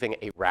of achieving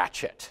a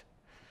ratchet.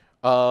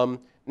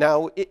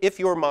 Now, if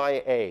you're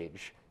my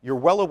age, you're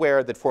well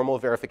aware that formal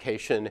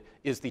verification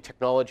is the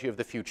technology of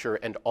the future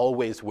and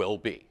always will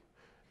be.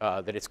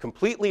 That it's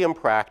completely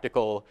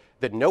impractical,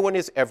 that no one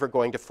is ever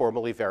going to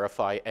formally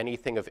verify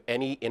anything of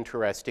any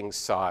interesting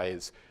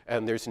size,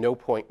 and there's no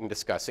point in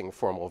discussing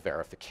formal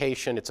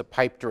verification. It's a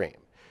pipe dream.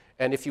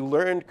 And if you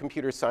learned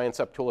computer science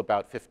up till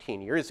about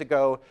 15 years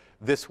ago,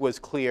 this was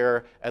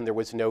clear and there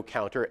was no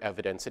counter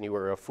evidence, and you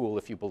were a fool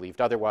if you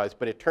believed otherwise.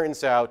 But it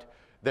turns out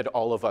that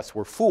all of us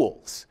were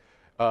fools.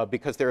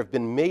 Because there have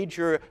been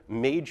major,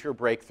 major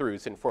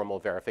breakthroughs in formal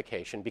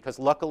verification, because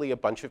luckily a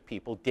bunch of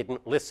people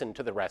didn't listen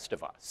to the rest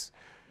of us.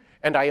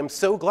 And I am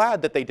so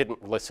glad that they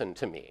didn't listen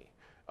to me,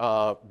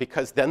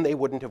 because then they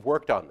wouldn't have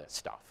worked on this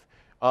stuff.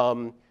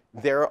 And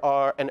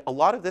a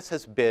lot of this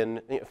has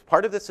been,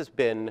 part of this has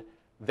been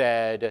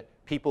that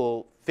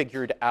people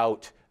figured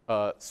out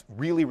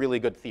really, really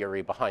good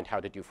theory behind how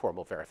to do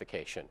formal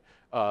verification.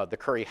 The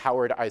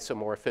Curry-Howard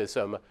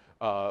isomorphism,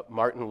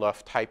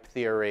 Martin-Luff type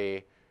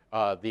theory,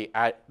 the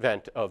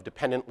advent of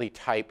dependently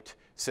typed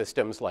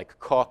systems like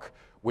Coq,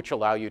 which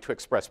allow you to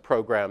express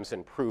programs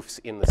and proofs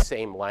in the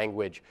same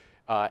language,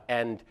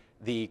 and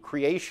the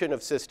creation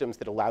of systems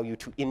that allow you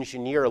to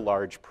engineer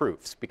large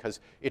proofs,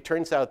 because it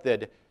turns out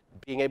that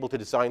being able to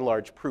design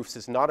large proofs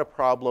is not a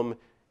problem,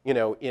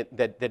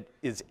 that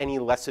is any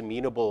less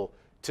amenable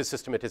to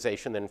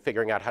systematization than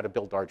figuring out how to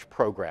build large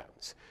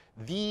programs.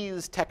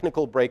 These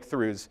technical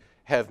breakthroughs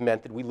have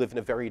meant that we live in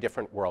a very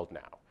different world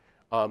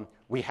now.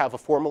 We have a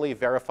formally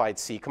verified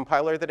C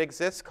compiler that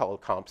exists called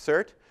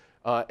CompCert.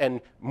 And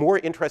more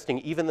interesting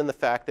even than the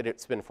fact that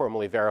it's been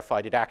formally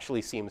verified, it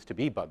actually seems to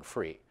be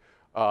bug-free.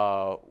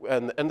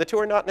 And the two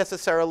are not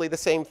necessarily the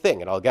same thing.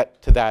 And I'll get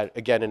to that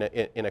again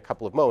in a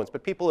couple of moments.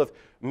 But people have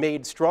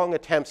made strong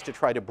attempts to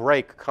try to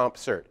break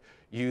CompCert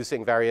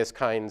using various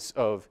kinds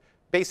of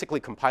basically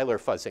compiler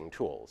fuzzing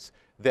tools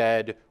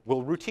that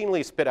will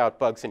routinely spit out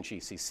bugs in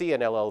GCC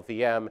and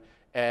LLVM.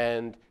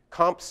 And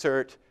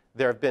CompCert,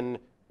 there's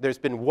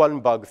been one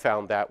bug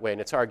found that way,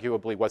 and it's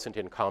arguably wasn't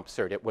in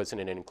CompCert, it was in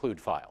an include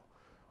file.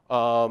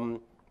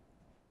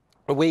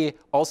 We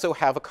also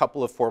have a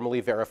couple of formally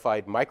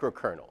verified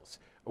microkernels.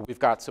 We've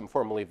got some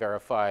formally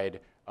verified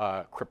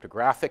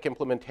cryptographic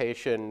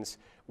implementations.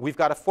 We've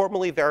got a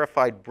formally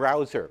verified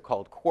browser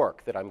called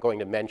Quark that I'm going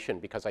to mention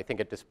because I think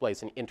it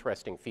displays an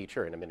interesting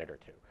feature in a minute or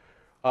two.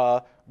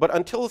 But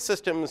until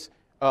systems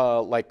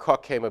like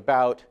Coq came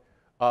about,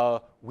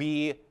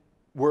 we'd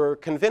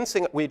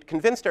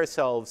convinced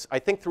ourselves, I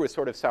think through a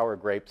sort of sour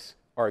grapes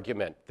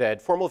argument,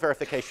 that formal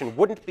verification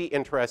wouldn't be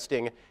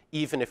interesting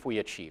even if we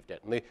achieved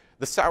it. And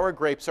the sour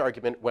grapes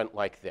argument went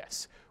like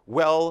this.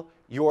 Well,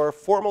 your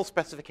formal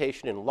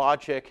specification in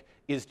logic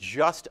is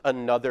just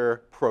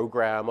another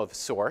program of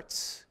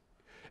sorts,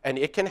 and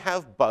it can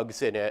have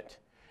bugs in it,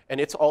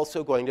 and it's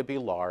also going to be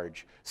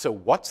large. So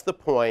what's the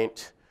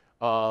point?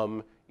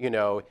 Even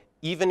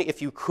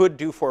if you could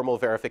do formal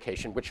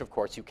verification, which of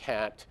course you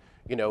can't,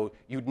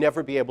 you'd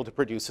never be able to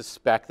produce a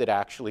spec that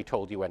actually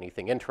told you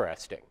anything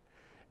interesting.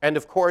 And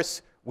of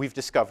course, we've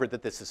discovered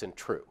that this isn't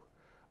true.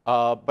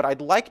 But I'd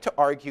like to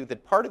argue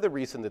that part of the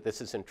reason that this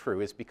isn't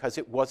true is because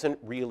it wasn't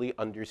really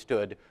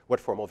understood what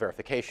formal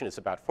verification is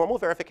about. Formal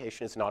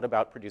verification is not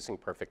about producing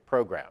perfect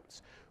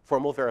programs.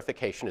 Formal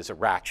verification is a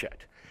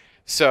ratchet.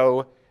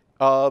 So,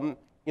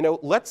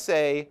 let's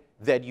say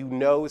that you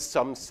know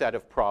some set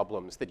of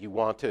problems that you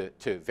want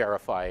to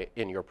verify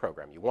in your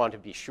program. You want to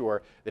be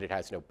sure that it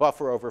has no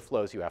buffer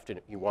overflows. You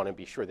want to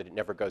be sure that it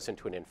never goes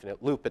into an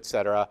infinite loop, et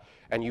cetera.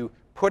 And you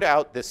put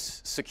out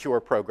this secure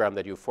program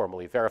that you've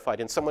formally verified,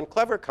 and someone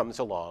clever comes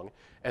along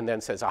and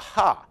then says,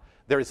 aha,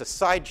 there is a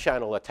side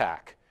channel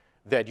attack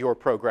that your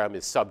program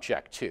is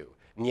subject to.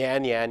 Nya,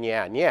 nya,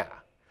 nya, nya.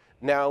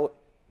 Now,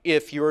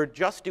 if you're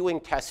just doing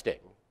testing,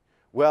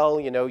 well,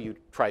 you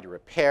try to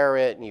repair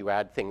it and you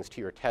add things to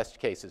your test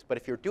cases. But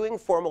if you're doing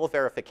formal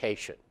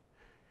verification,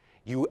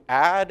 you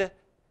add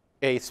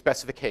a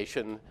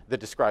specification that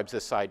describes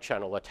a side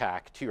channel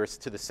attack to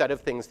the set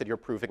of things that you're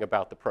proving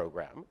about the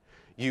program.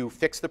 You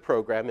fix the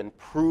program and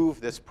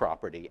prove this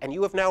property, and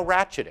you have now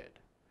ratcheted.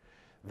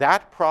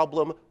 That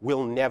problem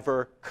will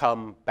never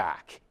come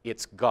back.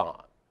 It's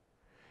gone.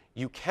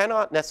 You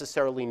cannot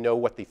necessarily know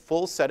what the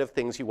full set of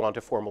things you want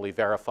to formally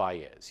verify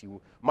is. You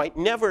might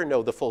never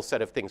know the full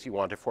set of things you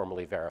want to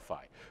formally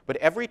verify. But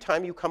every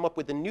time you come up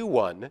with a new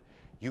one,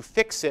 you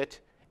fix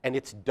it, and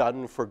it's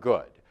done for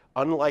good.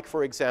 Unlike,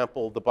 for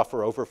example, the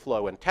buffer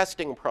overflow and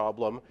testing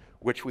problem,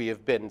 which we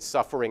have been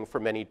suffering for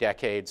many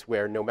decades,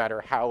 where no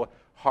matter how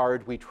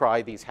hard we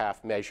try these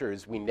half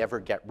measures, we never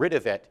get rid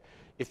of it.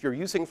 If you're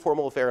using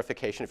formal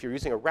verification, if you're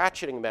using a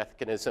ratcheting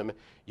mechanism,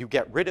 you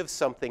get rid of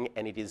something,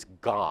 and it is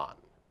gone.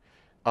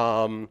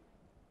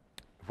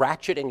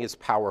 Ratcheting is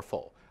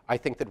powerful. I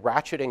think that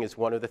ratcheting is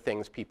one of the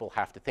things people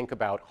have to think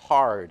about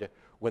hard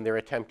when they're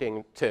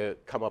attempting to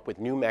come up with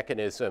new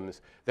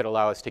mechanisms that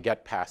allow us to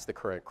get past the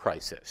current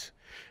crisis.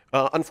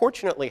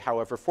 Unfortunately,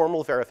 however,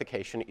 formal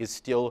verification is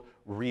still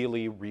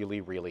really,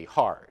 really, really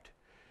hard.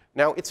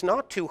 Now, it's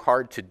not too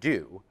hard to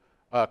do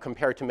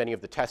compared to many of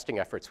the testing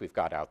efforts we've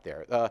got out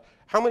there.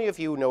 How many of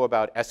you know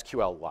about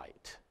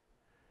SQLite?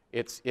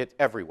 It's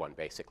everyone,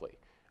 basically.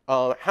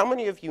 How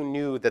many of you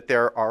knew that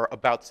there are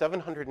about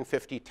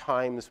 750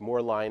 times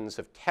more lines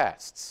of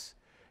tests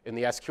in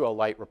the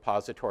SQLite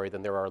repository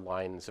than there are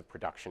lines of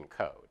production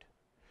code?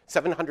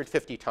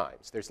 750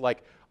 times. There's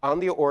like on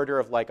the order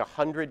of like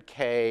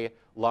 100K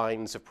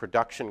lines of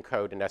production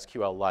code in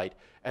SQLite,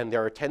 and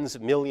there are tens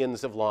of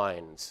millions of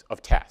lines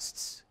of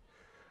tests.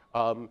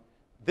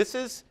 This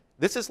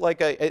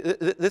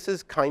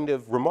is kind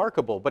of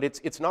remarkable, but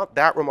it's not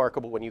that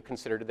remarkable when you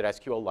consider that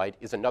SQLite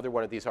is another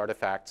one of these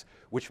artifacts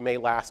which may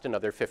last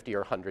another 50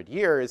 or 100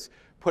 years.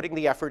 Putting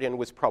the effort in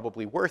was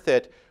probably worth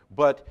it,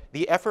 but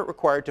the effort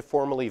required to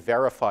formally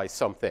verify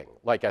something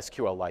like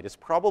SQLite is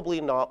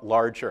probably not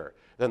larger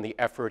than the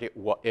effort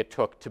it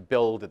took to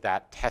build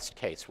that test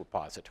case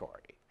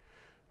repository.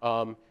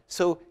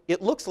 So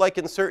it looks like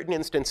in certain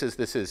instances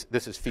this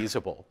is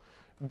feasible.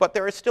 But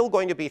there are still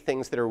going to be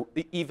things that are,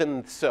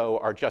 even so,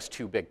 are just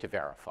too big to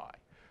verify.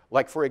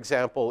 Like, for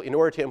example, in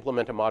order to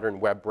implement a modern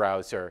web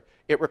browser,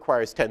 it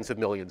requires tens of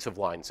millions of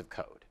lines of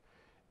code.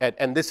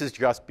 And this is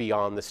just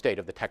beyond the state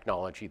of the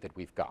technology that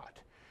we've got.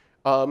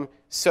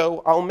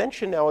 So I'll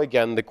mention now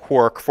again the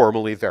Quark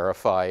formally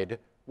verified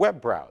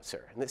web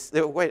browser. And this,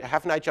 wait,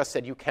 haven't I just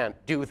said you can't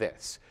do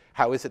this?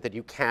 How is it that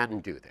you can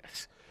do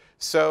this?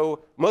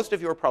 So most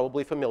of you are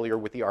probably familiar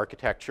with the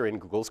architecture in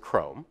Google's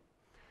Chrome.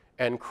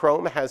 And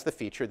Chrome has the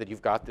feature that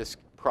you've got this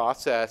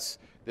process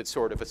that's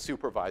sort of a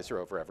supervisor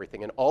over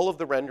everything. And all of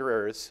the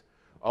renderers,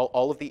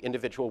 all of the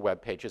individual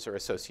web pages are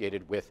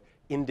associated with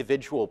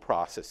individual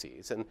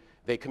processes. And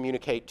they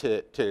communicate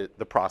to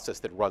the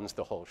process that runs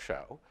the whole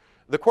show.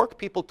 The Quark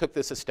people took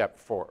this a step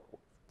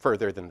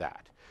further than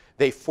that.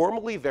 They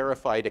formally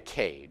verified a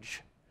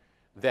cage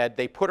that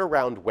they put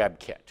around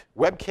WebKit.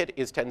 WebKit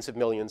is tens of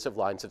millions of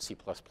lines of C++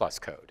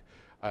 code,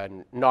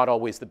 and not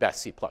always the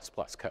best C++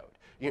 code.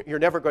 You're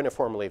never going to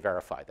formally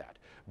verify that.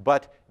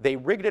 But they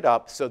rigged it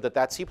up so that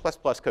that C++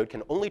 code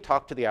can only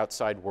talk to the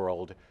outside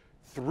world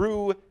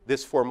through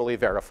this formally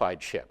verified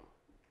shim.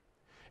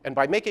 And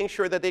by making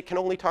sure that they can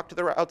only talk to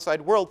the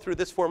outside world through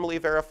this formally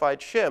verified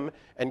shim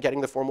and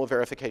getting the formal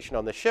verification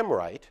on the shim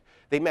right,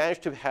 they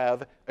managed to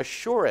have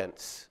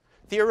assurance,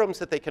 theorems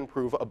that they can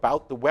prove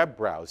about the web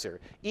browser,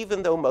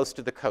 even though most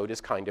of the code is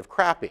kind of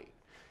crappy.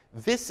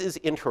 This is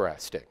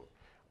interesting.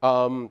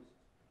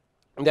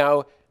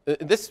 Now,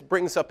 this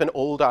brings up an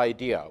old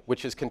idea,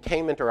 which is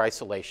containment or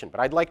isolation, but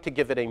I'd like to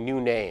give it a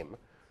new name,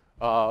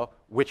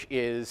 which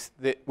is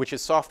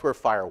software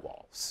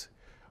firewalls.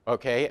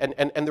 Okay,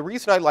 and the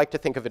reason I like to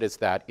think of it as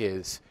that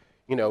is,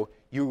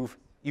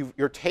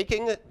 you're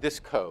taking this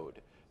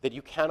code that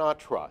you cannot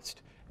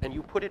trust, and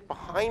you put it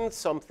behind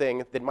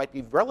something that might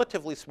be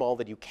relatively small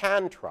that you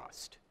can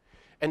trust,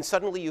 and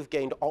suddenly you've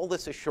gained all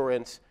this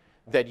assurance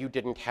that you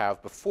didn't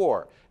have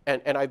before.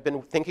 And I've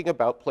been thinking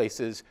about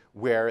places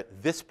where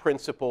this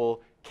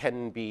principle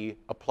can be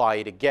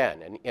applied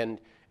again. And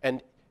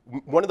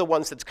one of the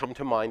ones that's come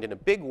to mind in a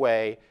big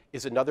way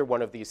is another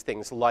one of these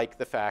things, like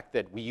the fact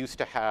that we used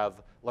to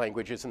have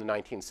languages in the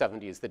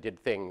 1970s that did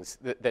things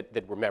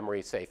that were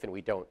memory safe, and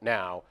we don't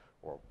now,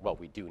 or, well,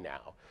 we do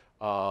now.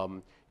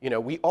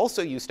 We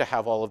also used to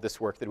have all of this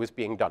work that was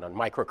being done on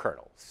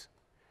microkernels.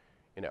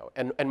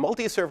 And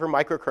multi-server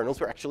microkernels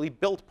were actually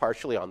built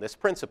partially on this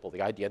principle,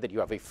 the idea that you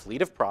have a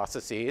fleet of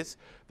processes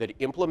that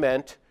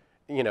implement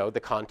the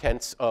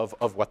contents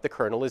of what the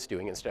kernel is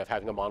doing instead of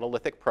having a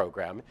monolithic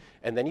program.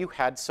 And then you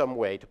had some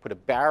way to put a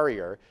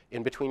barrier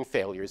in between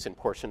failures in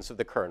portions of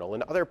the kernel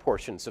and other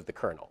portions of the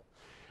kernel.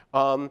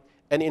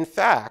 And in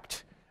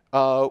fact,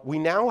 we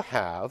now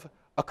have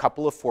a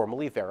couple of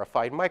formally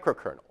verified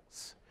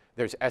microkernels.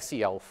 There's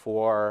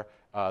SEL4.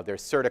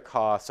 There's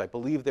Certicos, I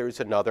believe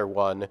there's another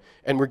one,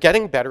 and we're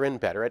getting better and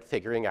better at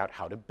figuring out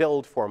how to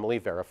build formally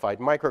verified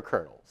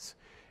microkernels.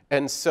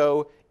 And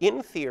so,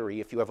 in theory,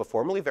 if you have a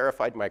formally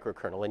verified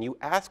microkernel and you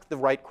ask the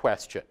right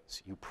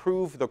questions, you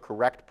prove the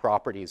correct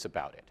properties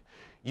about it,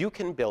 you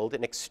can build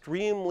an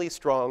extremely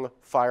strong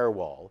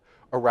firewall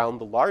around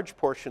the large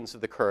portions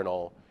of the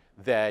kernel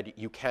that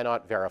you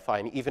cannot verify,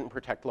 and even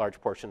protect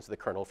large portions of the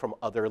kernel from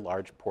other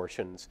large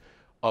portions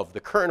of the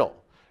kernel.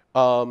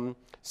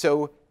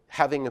 So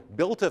having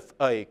built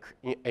a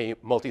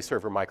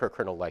multi-server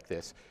microkernel like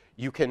this,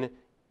 you can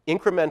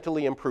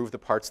incrementally improve the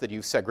parts that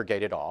you've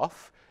segregated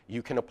off.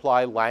 You can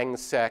apply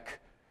LangSec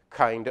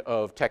kind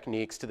of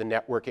techniques to the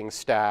networking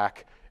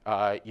stack.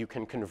 You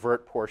can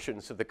convert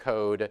portions of the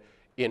code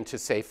into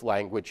safe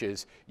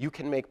languages. You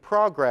can make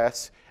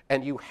progress,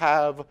 and you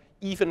have,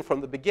 even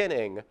from the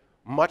beginning,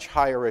 much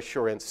higher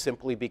assurance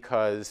simply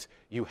because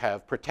you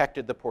have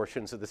protected the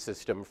portions of the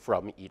system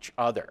from each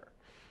other.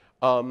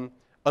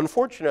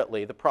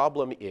 Unfortunately, the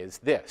problem is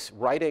this.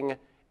 Writing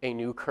a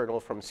new kernel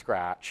from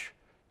scratch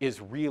is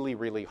really,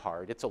 really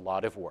hard. It's a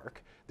lot of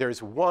work.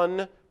 There's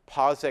one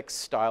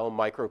POSIX-style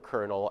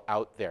microkernel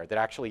out there that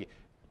actually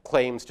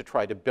claims to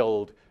try to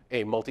build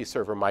a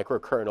multi-server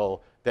microkernel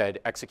that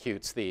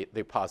executes the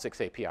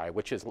POSIX API,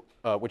 which is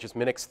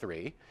Minix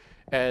 3.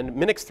 And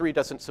Minix 3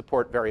 doesn't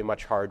support very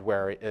much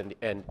hardware and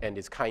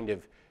is kind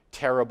of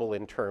terrible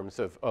in terms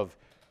of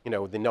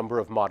the number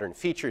of modern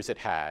features it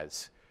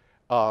has.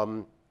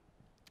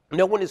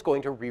 No one is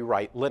going to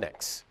rewrite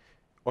Linux.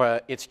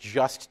 It's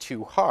just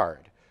too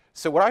hard.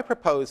 So what I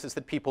propose is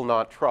that people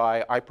not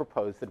try. I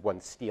propose that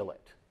one steal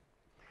it.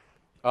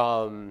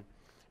 And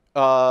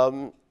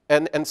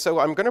so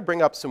I'm going to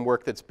bring up some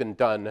work that's been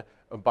done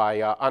by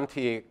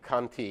Antti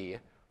Kanti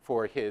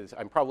for his,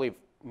 I'm probably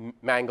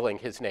mangling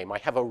his name. I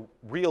have a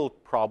real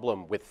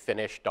problem with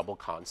Finnish double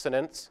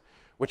consonants,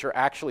 which are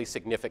actually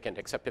significant,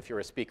 except if you're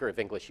a speaker of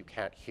English, you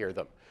can't hear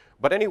them.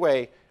 But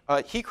anyway,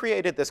 he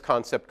created this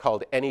concept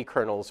called any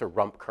kernels or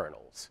rump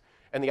kernels.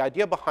 And the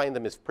idea behind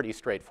them is pretty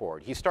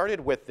straightforward. He started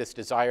with this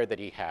desire that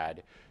he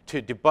had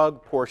to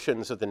debug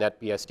portions of the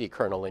NetBSD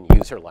kernel in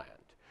userland.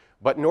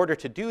 But in order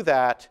to do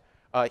that,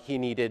 he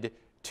needed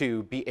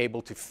to be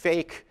able to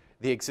fake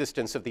the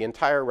existence of the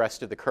entire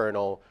rest of the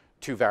kernel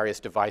to various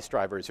device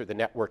drivers or the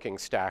networking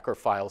stack or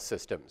file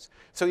systems.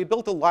 So he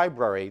built a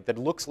library that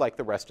looks like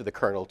the rest of the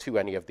kernel to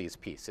any of these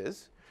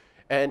pieces.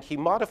 And he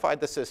modified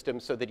the system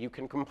so that you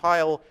can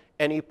compile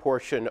any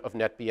portion of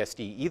NetBSD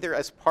either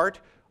as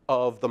part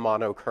of the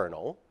mono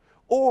kernel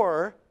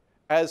or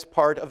as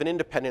part of an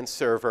independent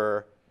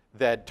server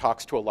that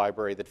talks to a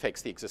library that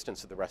fakes the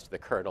existence of the rest of the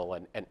kernel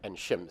and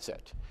shims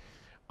it.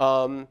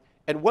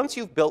 And once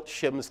you've built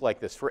shims like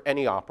this for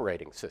any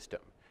operating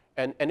system,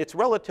 and it's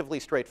relatively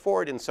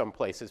straightforward in some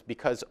places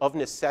because of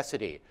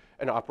necessity,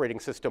 an operating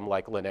system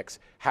like Linux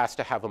has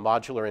to have a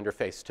modular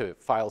interface to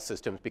file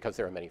systems because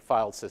there are many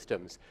file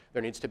systems.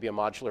 There needs to be a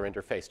modular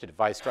interface to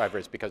device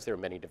drivers because there are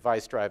many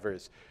device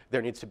drivers.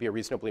 There needs to be a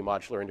reasonably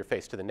modular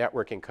interface to the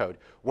networking code.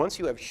 Once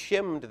you have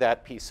shimmed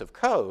that piece of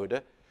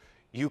code,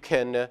 you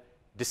can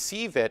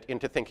deceive it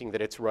into thinking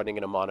that it's running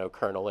in a mono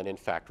kernel and in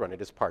fact run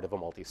it as part of a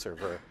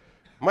multi-server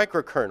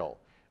microkernel.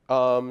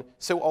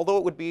 So although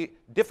it would be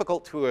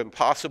difficult to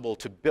impossible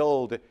to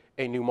build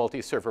a new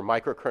multi-server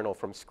microkernel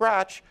from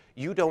scratch,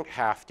 you don't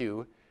have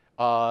to.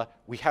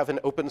 We have an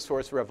open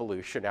source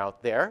revolution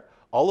out there.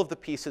 All of the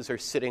pieces are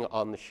sitting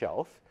on the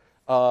shelf.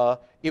 The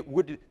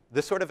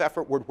sort of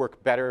effort would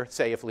work better,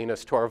 say, if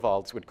Linus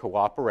Torvalds would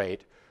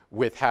cooperate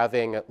with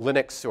having a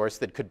Linux source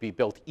that could be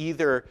built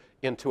either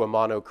into a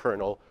mono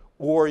kernel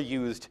or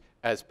used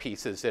as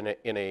pieces in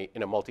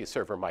a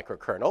multi-server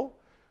microkernel.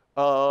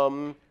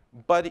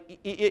 But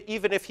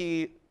even if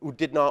he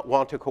did not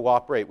want to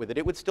cooperate with it,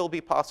 it would still be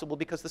possible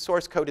because the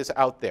source code is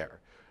out there.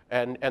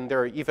 And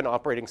there are even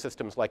operating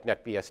systems like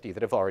NetBSD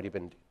that have already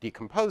been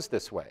decomposed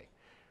this way.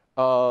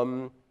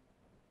 So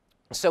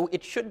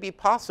it should be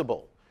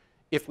possible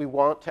if we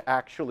want to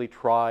actually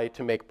try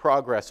to make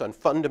progress on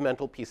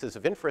fundamental pieces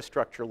of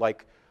infrastructure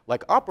like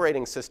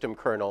operating system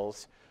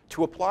kernels,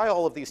 to apply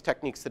all of these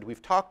techniques that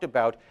we've talked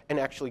about and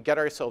actually get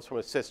ourselves from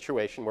a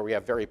situation where we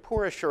have very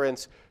poor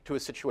assurance to a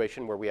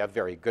situation where we have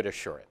very good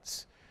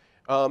assurance.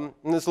 And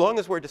as long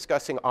as we're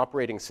discussing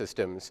operating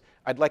systems,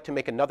 I'd like to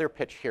make another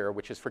pitch here,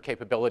 which is for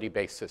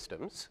capability-based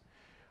systems.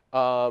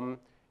 And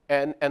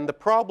the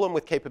problem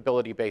with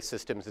capability-based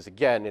systems is,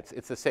 again,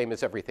 it's the same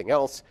as everything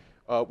else.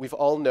 We've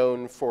all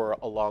known for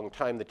a long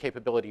time that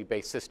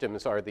capability-based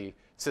systems are the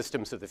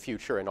systems of the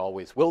future and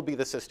always will be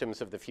the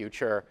systems of the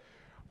future.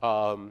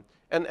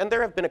 And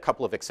there have been a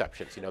couple of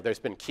exceptions. You know, there's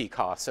been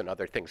KeyCOS and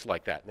other things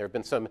like that. And there have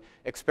been some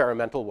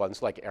experimental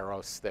ones like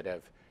Eros that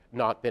have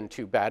not been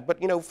too bad.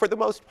 But you know, for the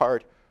most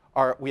part,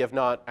 we have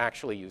not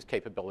actually used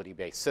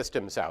capability-based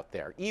systems out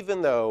there,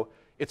 even though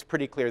it's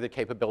pretty clear that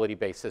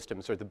capability-based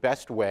systems are the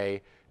best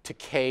way to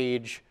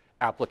cage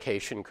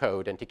application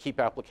code and to keep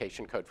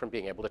application code from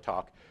being able to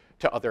talk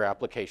to other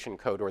application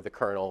code or the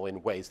kernel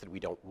in ways that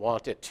we don't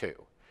want it to.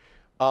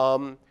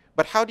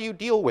 But how do you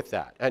deal with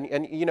that?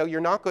 And you know,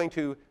 you're not going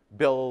to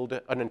build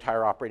an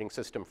entire operating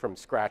system from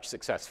scratch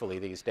successfully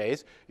these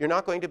days. You're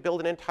not going to build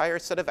an entire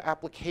set of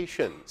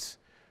applications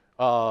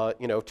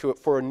you know,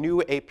 for a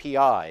new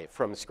API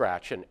from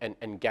scratch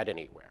and get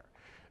anywhere.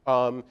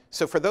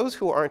 So for those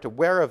who aren't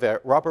aware of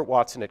it, Robert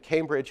Watson at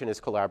Cambridge and his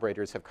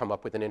collaborators have come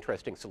up with an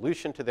interesting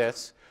solution to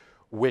this,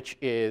 which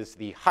is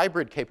the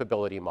hybrid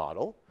capability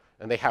model.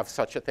 And they have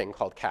such a thing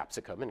called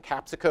Capsicum. And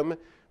Capsicum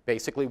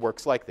basically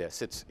works like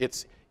this.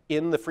 It's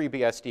in the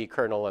FreeBSD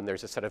kernel, and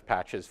there's a set of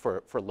patches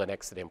for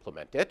Linux that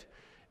implement it.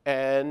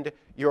 And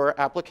your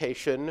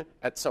application,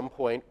 at some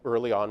point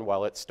early on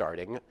while it's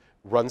starting,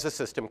 runs a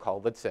system call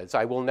that says,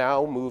 I will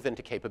now move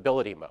into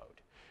capability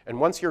mode. And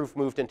once you've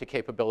moved into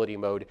capability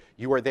mode,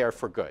 you are there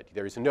for good.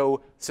 There's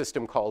no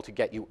system call to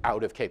get you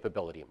out of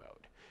capability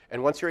mode.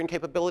 And once you're in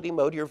capability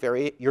mode, you're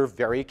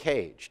very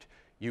caged.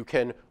 You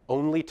can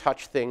only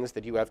touch things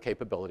that you have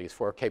capabilities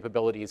for.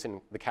 Capabilities in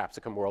the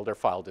Capsicum world are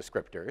file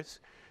descriptors.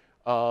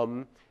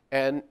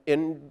 And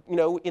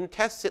in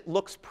tests, it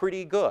looks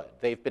pretty good.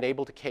 They've been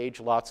able to cage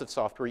lots of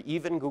software,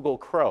 even Google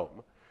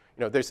Chrome.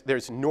 You know,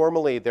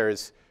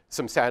 there's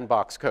some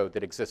sandbox code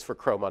that exists for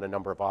Chrome on a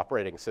number of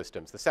operating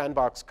systems. The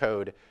sandbox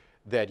code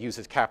that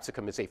uses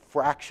Capsicum is a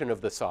fraction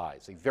of the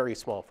size, a very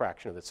small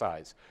fraction of the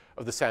size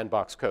of the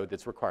sandbox code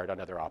that's required on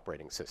other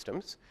operating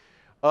systems.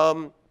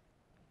 And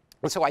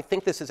so I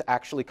think this is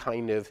actually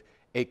kind of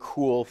a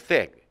cool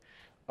thing.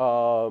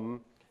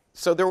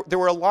 So there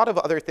were a lot of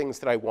other things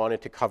that I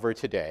wanted to cover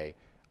today,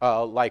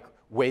 like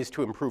ways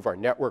to improve our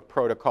network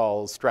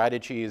protocols,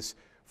 strategies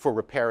for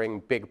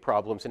repairing big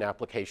problems in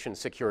application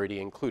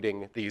security,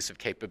 including the use of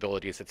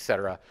capabilities, et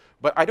cetera.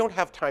 But I don't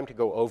have time to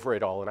go over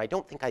it all, and I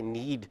don't think I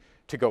need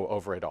to go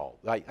over it all.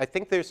 I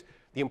think the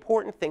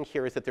important thing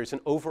here is that there's an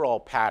overall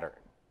pattern,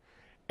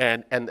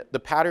 and the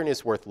pattern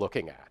is worth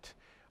looking at.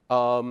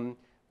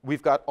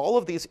 We've got all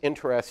of these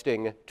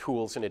interesting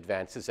tools and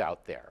advances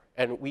out there,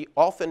 and we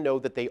often know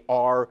that they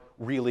are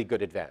really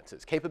good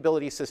advances.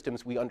 Capability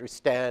systems, we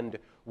understand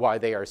why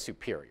they are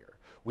superior.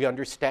 We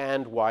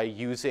understand why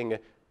using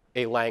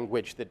a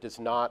language that does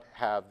not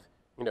have,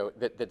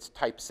 that's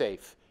type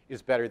safe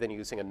is better than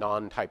using a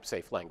non-type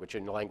safe language,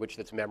 and a language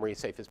that's memory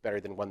safe is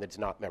better than one that's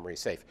not memory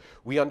safe.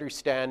 We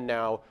understand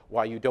now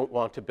why you don't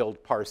want to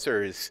build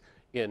parsers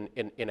in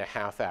a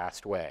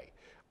half-assed way.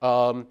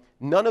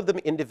 None of them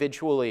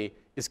individually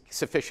is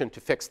sufficient to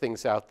fix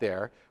things out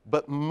there,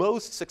 but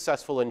most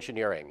successful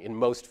engineering, in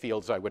most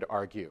fields I would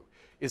argue,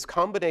 is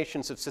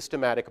combinations of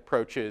systematic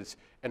approaches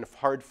and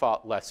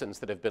hard-fought lessons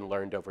that have been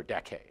learned over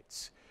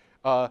decades.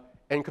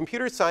 And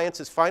computer science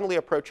is finally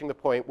approaching the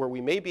point where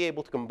we may be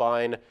able to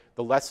combine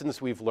the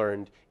lessons we've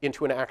learned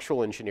into an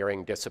actual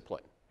engineering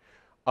discipline.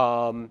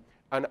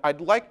 And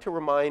I'd like to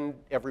remind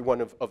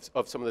everyone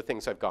of some of the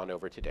things I've gone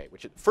over today,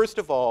 which is, first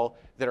of all,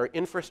 that our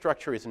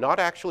infrastructure is not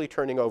actually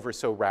turning over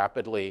so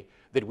rapidly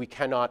that we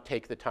cannot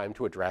take the time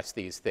to address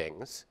these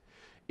things.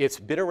 It's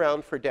been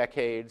around for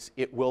decades.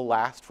 It will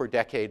last for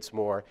decades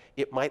more.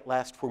 It might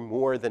last for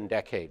more than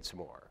decades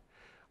more.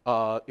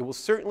 It will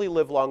certainly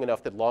live long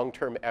enough that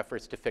long-term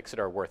efforts to fix it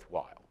are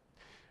worthwhile.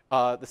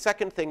 The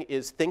second thing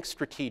is think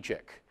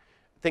strategic.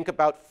 Think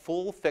about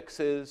full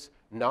fixes,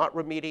 not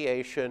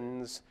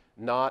remediations,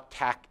 not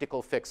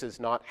tactical fixes,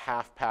 not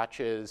half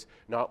patches,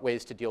 not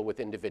ways to deal with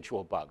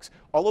individual bugs.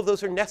 All of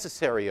those are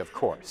necessary, of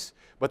course,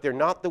 but they're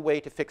not the way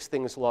to fix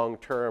things long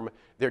term.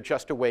 They're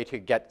just a way to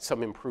get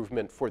some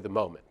improvement for the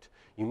moment.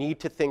 You need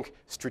to think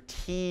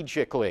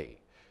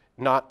strategically,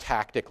 not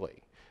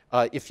tactically.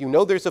 If you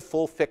know there's a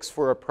full fix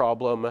for a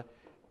problem,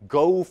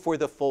 go for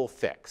the full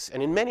fix.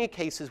 And in many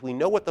cases, we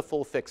know what the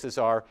full fixes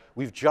are.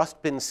 We've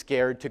just been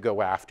scared to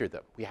go after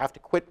them. We have to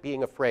quit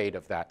being afraid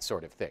of that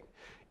sort of thing.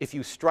 If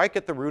you strike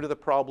at the root of the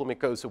problem, it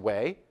goes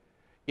away.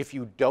 If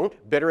you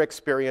don't, bitter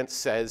experience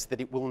says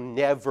that it will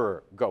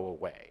never go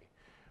away.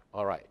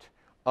 All right.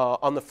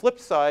 On the flip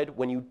side,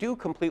 when you do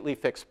completely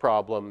fix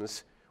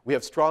problems, we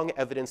have strong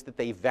evidence that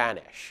they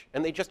vanish.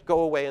 And they just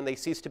go away, and they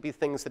cease to be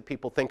things that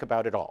people think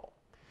about at all.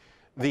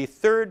 The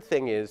third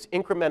thing is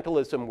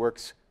incrementalism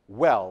works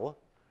well,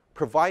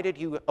 provided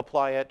you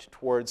apply it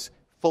towards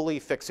fully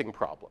fixing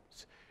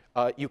problems.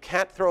 You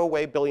can't throw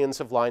away billions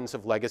of lines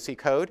of legacy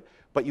code,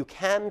 but you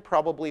can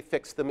probably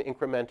fix them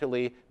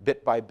incrementally,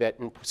 bit by bit,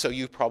 and so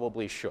you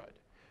probably should.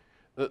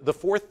 The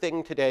fourth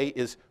thing today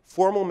is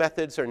formal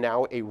methods are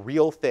now a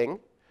real thing.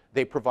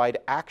 They provide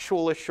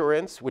actual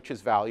assurance, which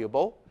is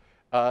valuable.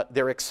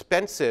 They're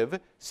expensive,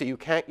 so you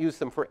can't use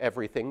them for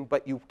everything,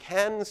 but you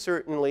can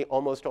certainly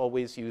almost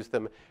always use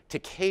them to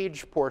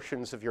cage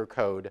portions of your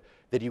code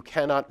that you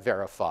cannot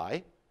verify.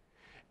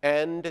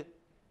 And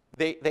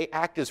they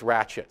act as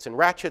ratchets, and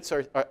ratchets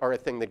are a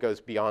thing that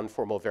goes beyond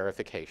formal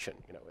verification.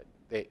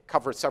 They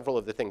cover several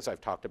of the things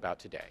I've talked about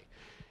today.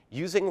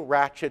 Using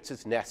ratchets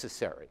is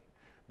necessary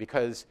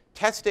because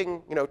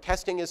testing,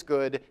 testing is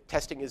good,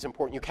 testing is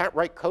important. You can't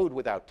write code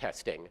without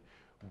testing,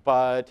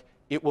 but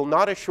it will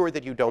not assure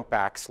that you don't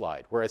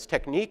backslide, whereas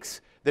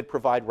techniques that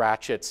provide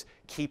ratchets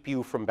keep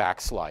you from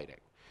backsliding.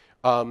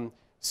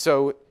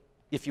 So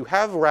if you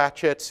have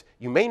ratchets,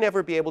 you may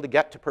never be able to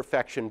get to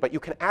perfection, but you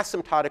can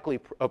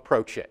asymptotically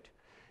approach it.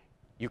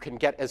 You can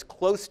get as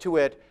close to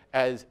it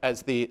as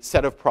the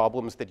set of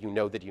problems that you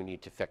know that you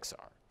need to fix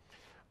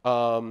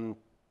are.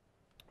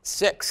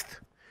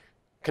 Sixth,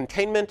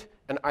 containment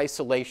and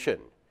isolation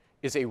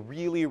is a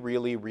really,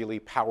 really, really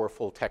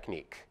powerful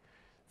technique.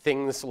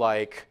 Things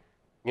like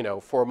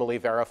formally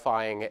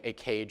verifying a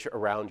cage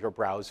around your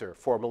browser,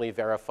 formally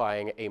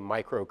verifying a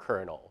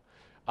microkernel,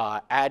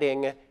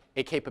 adding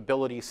a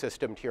capability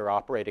system to your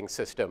operating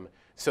system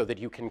so that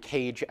you can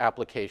cage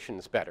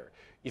applications better.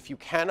 If you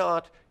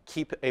cannot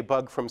keep a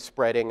bug from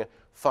spreading,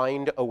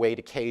 find a way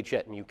to cage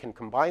it, and you can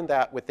combine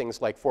that with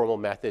things like formal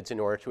methods in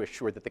order to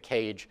assure that the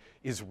cage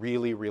is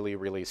really, really,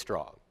 really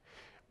strong.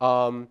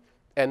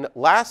 And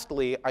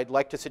lastly, I'd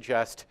like to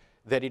suggest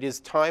that it is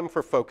time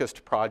for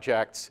focused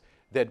projects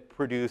that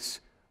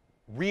produce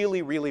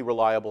really, really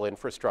reliable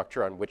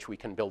infrastructure on which we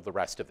can build the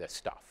rest of this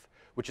stuff,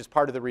 which is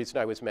part of the reason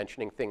I was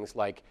mentioning things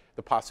like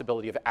the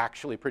possibility of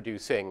actually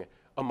producing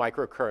a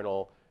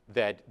microkernel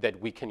that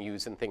we can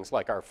use in things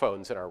like our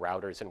phones and our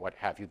routers and what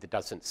have you that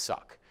doesn't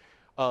suck.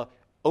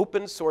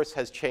 Open source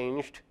has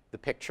changed the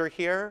picture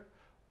here.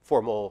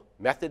 Formal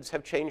methods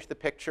have changed the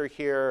picture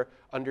here.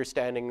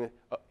 Understanding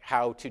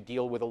how to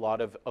deal with a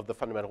lot of the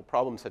fundamental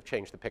problems have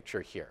changed the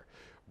picture here.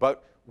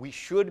 But we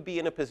should be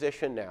in a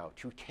position now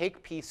to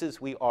take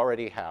pieces we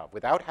already have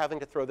without having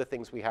to throw the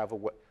things we have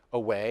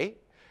away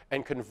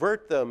and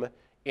convert them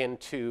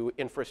into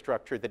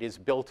infrastructure that is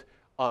built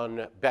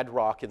on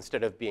bedrock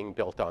instead of being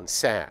built on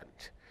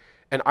sand.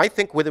 And I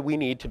think whether we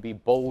need to be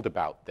bold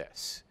about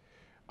this.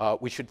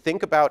 We should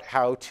think about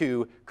how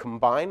to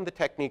combine the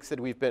techniques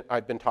that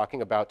I've been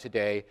talking about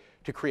today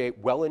to create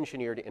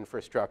well-engineered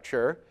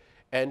infrastructure,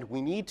 and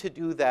we need to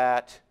do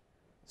that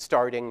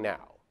starting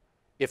now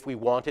if we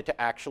want it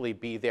to actually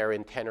be there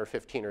in 10 or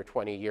 15 or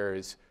 20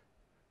 years,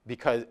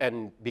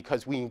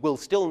 because we will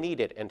still need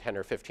it in 10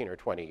 or 15 or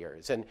 20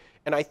 years. And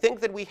I think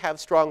that we have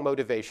strong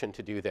motivation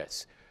to do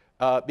this,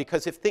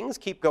 because if things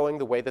keep going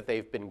the way that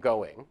they've been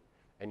going,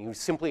 and you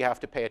simply have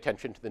to pay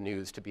attention to the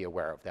news to be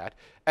aware of that,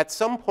 at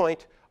some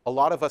point, a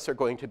lot of us are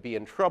going to be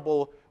in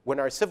trouble when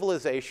our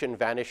civilization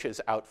vanishes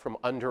out from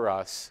under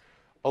us,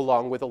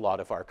 along with a lot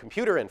of our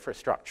computer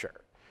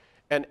infrastructure.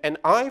 And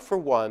I, for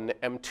one,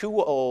 am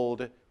too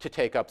old to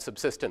take up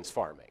subsistence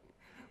farming.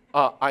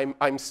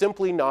 I'm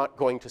simply not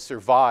going to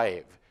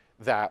survive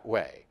that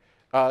way.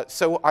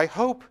 So I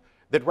hope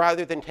that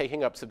rather than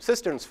taking up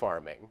subsistence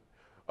farming,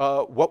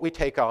 what we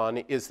take on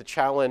is the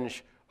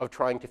challenge of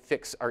trying to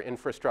fix our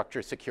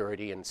infrastructure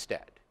security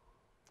instead.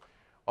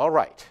 All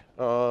right.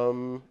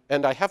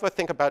 And I have, I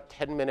think, about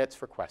 10 minutes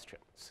for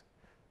questions.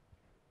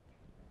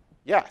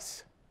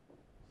 Yes?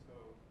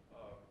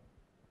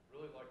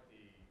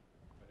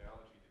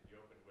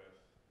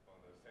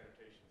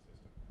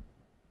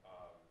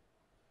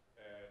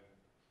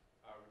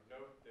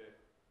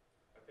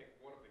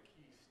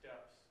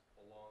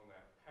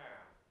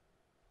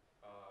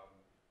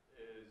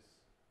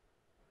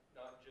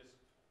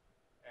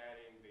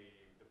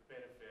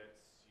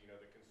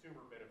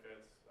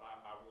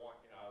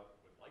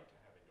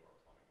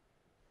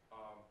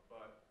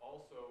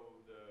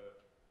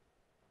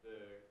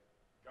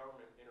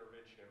 Government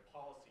intervention and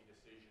policy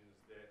decisions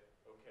that,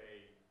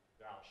 okay,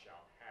 thou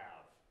shalt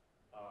have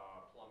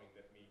plumbing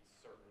that meets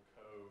certain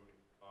code.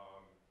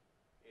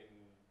 In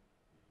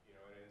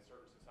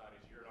certain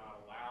societies, you're not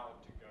allowed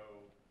to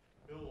go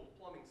build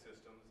plumbing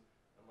systems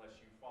unless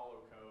you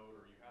follow code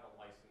or you had a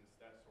license,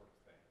 that sort of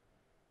thing.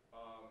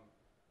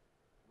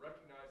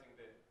 Recognizing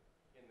that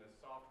in the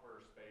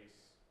software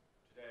space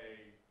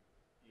today,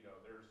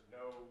 there's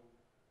no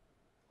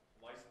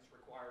license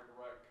required to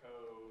write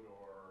code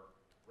or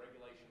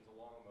regulations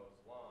along those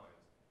lines.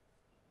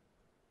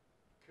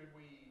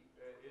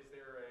 Is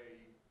there a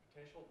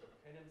potential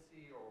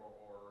dependency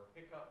or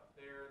hiccup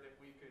there that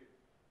we could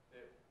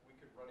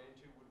run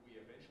into? Would we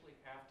eventually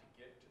have to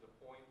get to the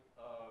point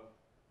of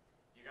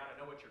you got to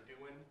know what you're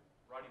doing,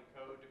 writing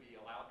code to be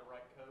allowed to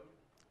write code?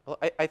 Well,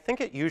 I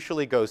think it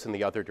usually goes in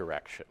the other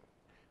direction.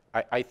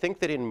 I think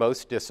that in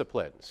most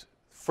disciplines,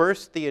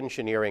 first the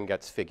engineering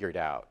gets figured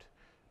out,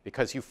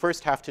 because you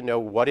first have to know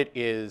what it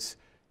is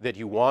that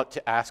you want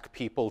to ask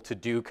people to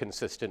do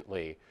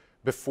consistently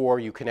before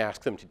you can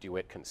ask them to do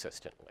it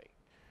consistently.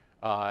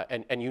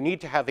 And you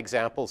need to have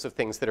examples of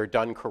things that are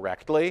done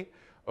correctly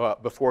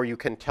before you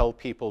can tell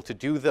people to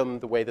do them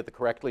the way that the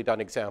correctly done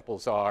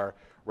examples are,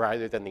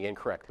 rather than the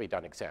incorrectly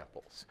done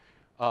examples.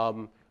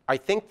 I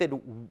think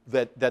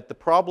that the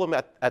problem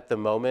at the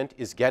moment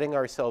is getting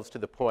ourselves to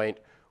the point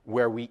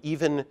where we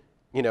even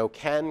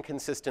can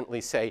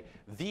consistently say,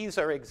 these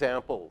are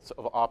examples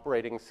of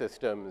operating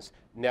systems,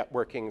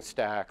 networking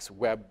stacks,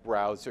 web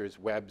browsers,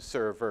 web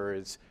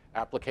servers,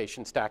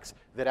 application stacks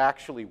that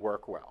actually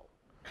work well.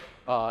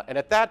 And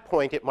at that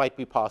point, it might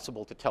be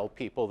possible to tell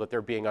people that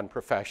they're being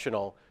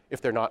unprofessional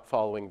if they're not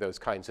following those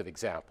kinds of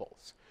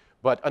examples.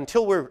 But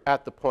until we're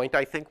at the point,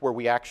 I think, where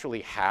we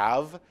actually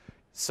have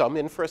some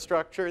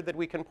infrastructure that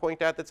we can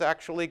point at that's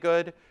actually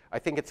good, I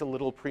think it's a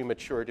little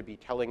premature to be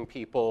telling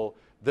people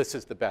this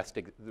is the best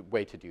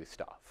way to do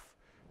stuff.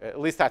 At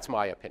least that's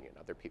my opinion.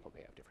 Other people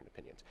may have different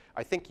opinions.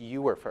 I think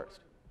you were first.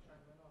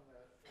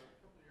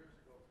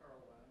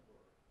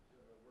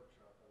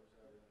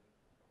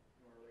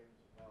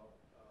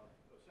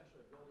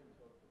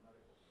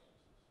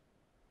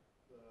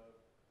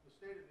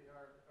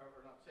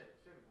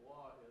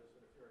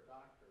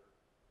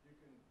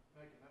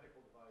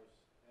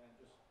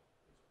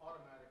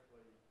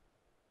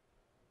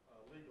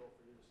 Legal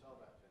for you to sell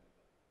that to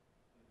anybody.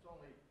 And it's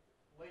only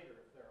later,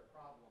 if there are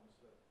problems,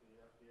 that the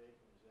FDA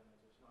comes in and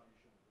says, no, you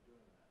shouldn't be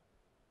doing that.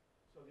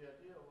 So the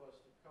idea was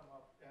to come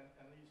up, and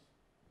these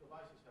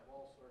devices have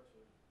all sorts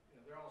of,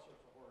 there are all sorts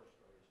of horror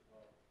stories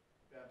about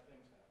bad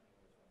things happening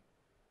with them.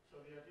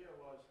 So the idea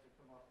was to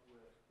come up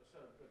with a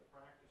set of good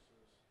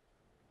practices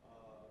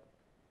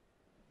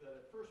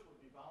that at first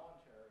would be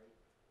voluntary,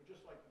 but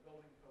just like the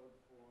building code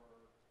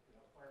for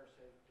fire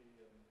safety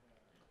and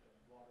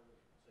water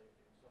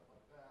safety and stuff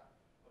like that,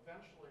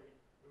 eventually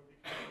it would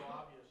become so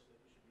obvious that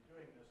you should be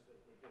doing this that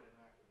it would get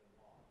enacted in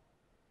law.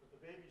 But the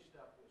baby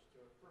step was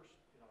to first,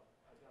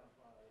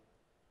 identify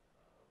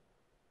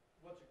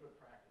what's a good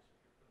practice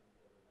if you're putting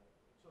together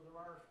medical. So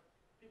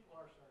people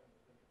are starting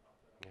to think about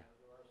that. Yeah.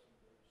 There are some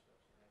baby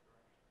steps in that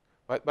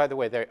direction. By the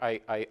way,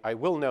 I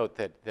will note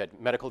that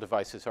medical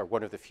devices are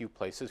one of the few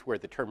places where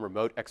the term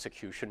remote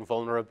execution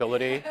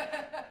vulnerability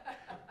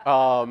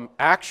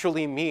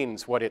actually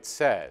means what it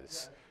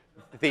says.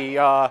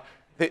 The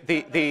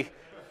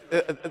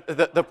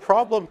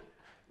problem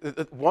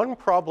One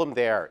problem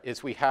there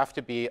is we have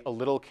to be a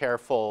little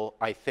careful,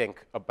 I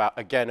think, about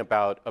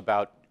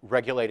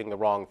regulating the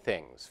wrong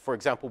things. For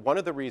example, one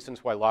of the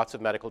reasons why lots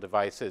of medical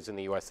devices in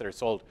the US that are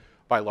sold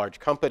by large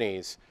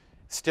companies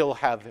still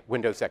have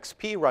Windows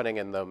XP running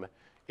in them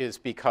is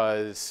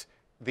because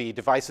the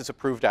device is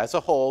approved as a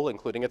whole,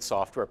 including its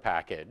software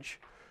package,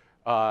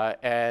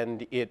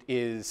 and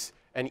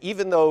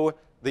even though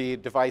the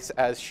device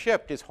as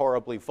shipped is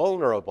horribly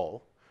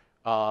vulnerable,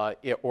 or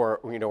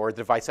the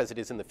device as it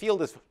is in the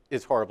field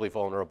is horribly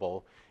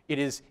vulnerable, it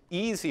is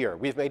easier.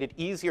 We've made it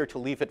easier to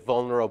leave it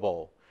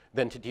vulnerable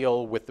than to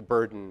deal with the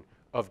burden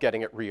of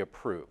getting it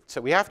reapproved.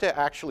 So we have to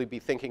actually be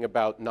thinking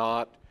about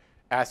not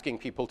asking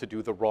people to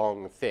do the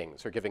wrong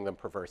things or giving them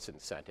perverse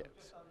incentives.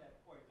 Just on that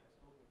point, I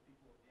spoke with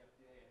people at the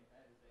FDA, and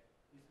that is that,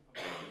 at least if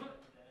I'm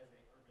that is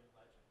an urban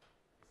legend.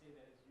 They say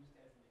that it's used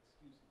as an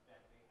excuse. In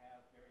fact, they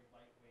have very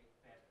lightweight,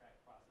 fast-track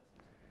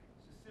processes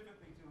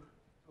specifically to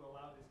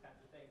allow these kinds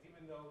of things,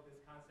 even though this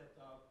concept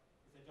of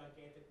it's a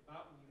gigantic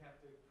mountain you have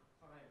to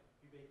climb,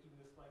 you make even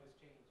the slightest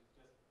change. It's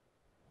just...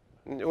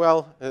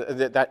 Well,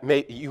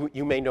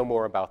 you may know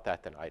more about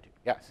that than I do.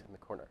 Yes, in the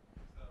corner.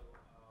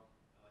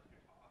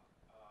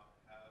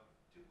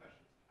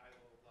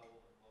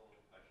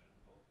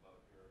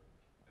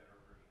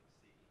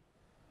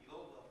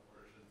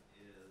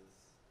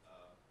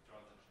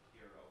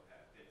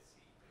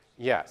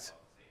 Yes.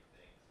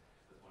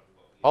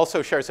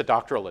 Also shares a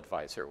doctoral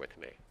advisor with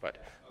me, but.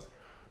 Okay.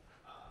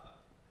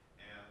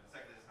 And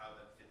second is how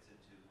that fits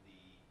into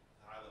the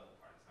high-level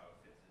part, is how it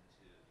fits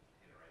into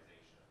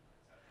containerization,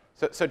 et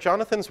cetera. So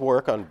Jonathan's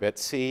work on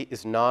BitC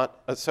is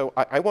not, so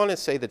I want to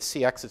say that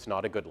CX is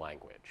not a good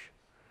language.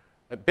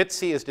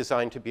 BitC is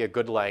designed to be a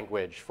good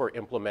language for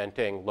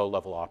implementing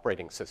low-level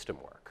operating system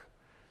work.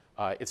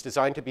 It's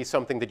designed to be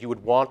something that you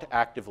would want to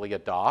actively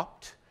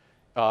adopt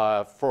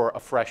for a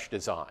fresh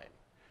design.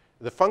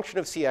 The function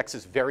of CX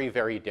is very,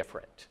 very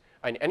different.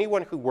 And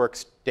anyone who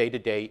works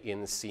day-to-day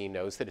in C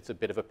knows that it's a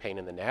bit of a pain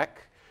in the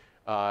neck.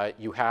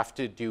 You have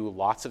to do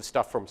lots of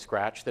stuff from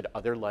scratch that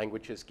other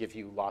languages give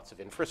you lots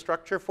of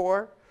infrastructure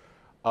for.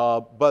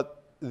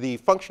 But the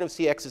function of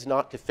CX is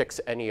not to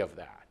fix any of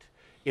that.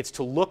 It's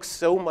to look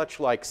so much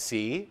like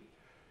C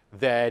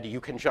that you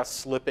can just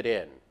slip it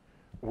in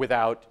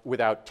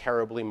without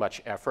terribly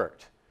much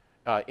effort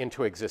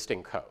into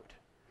existing code.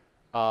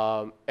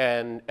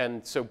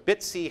 And so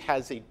BitC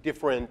has a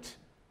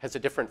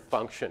different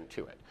function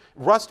to it.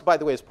 Rust, by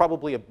the way, is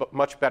probably a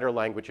much better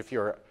language if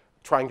you're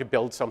trying to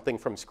build something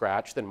from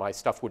scratch than my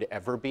stuff would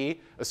ever be,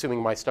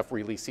 assuming my stuff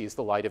really sees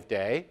the light of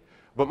day.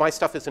 But my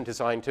stuff isn't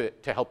designed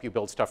to help you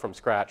build stuff from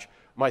scratch.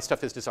 My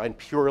stuff is designed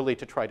purely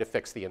to try to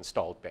fix the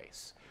installed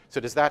base.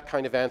 So does that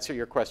kind of answer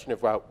your question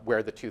about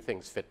where the two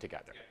things fit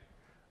together? Yeah.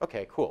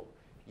 OK, cool.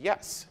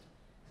 Yes?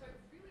 So I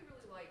really,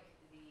 really like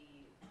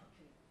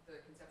the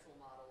conceptual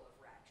model of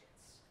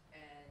ratchets.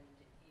 And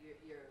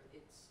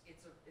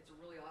it's a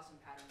really awesome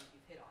pattern that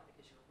you've hit on,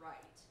 because you're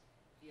right.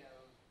 You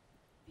know,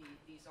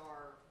 these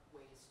are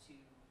ways to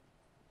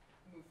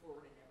move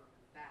forward and never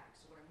move back.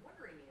 So what I'm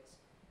wondering is,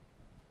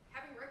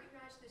 having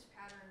recognized this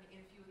pattern in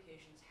a few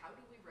occasions, how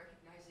do we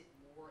recognize it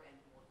more and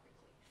more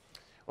quickly?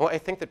 Well, I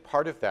think that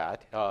part of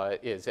that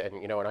is,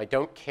 and I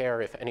don't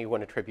care if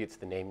anyone attributes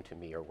the name to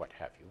me or what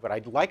have you, but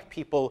I'd like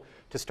people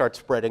to start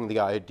spreading the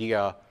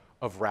idea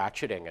of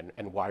ratcheting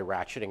and why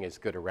ratcheting is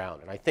good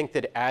around. And I think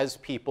that as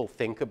people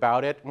think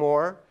about it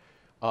more,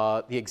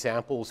 the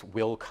examples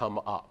will come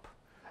up.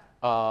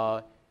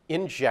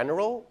 In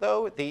general,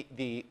 though,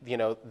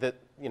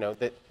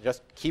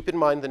 just keep in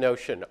mind the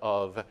notion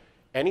of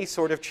any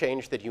sort of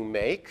change that you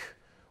make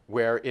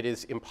where it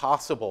is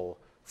impossible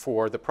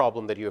for the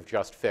problem that you have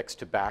just fixed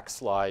to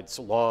backslide,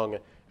 so long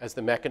as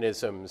the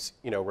mechanisms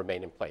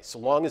remain in place. So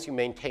long as you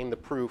maintain the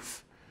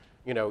proof,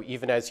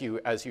 even as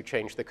you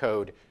change the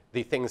code,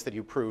 the things that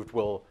you proved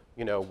will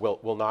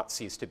not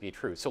cease to be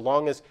true. So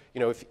long as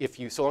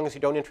so long as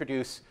you don't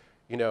introduce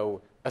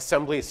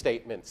assembly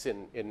statements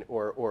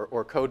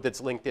or code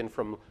that's linked in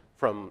from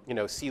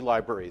C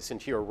libraries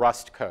into your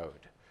Rust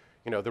code,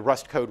 the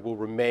Rust code will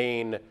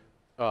remain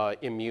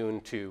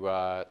immune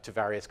to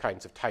various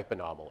kinds of type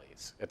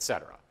anomalies, et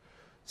cetera.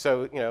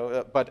 So,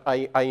 but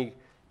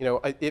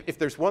if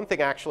there's one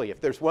thing actually, if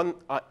there's one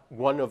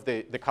of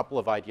the couple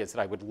of ideas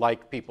that I would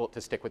like people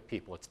to stick with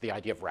people, it's the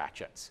idea of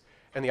ratchets.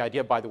 And the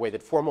idea, by the way,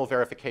 that formal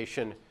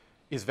verification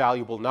is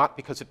valuable not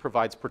because it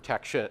provides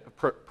perfection,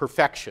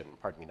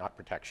 pardon me, not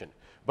protection,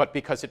 but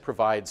because it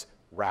provides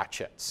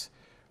ratchets.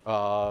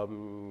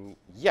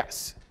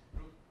 Yes?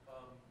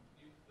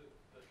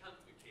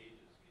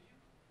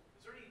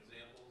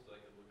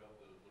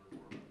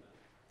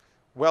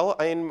 Well,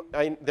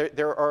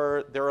 there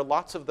are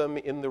lots of them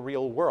in the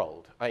real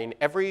world.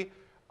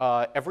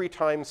 Every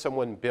time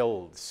someone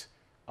builds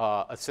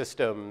a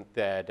system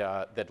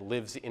that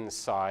lives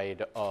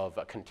inside of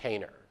a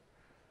container,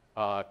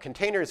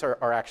 containers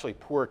are actually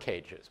poor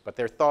cages, but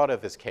they're thought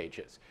of as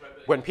cages. Right,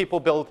 when people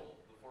build, the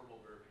formal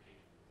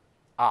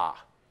verification.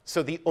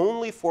 So the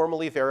only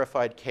formally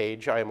verified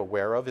cage I am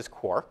aware of is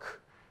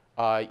Quark.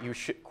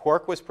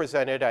 Quark was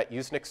presented at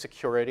Usenix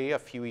Security a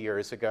few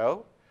years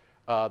ago.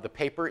 The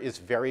paper is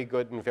very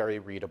good and very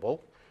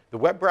readable. The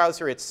web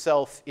browser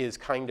itself is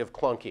kind of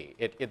clunky.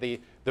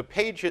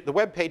 The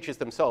web pages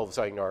themselves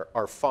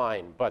are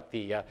fine, but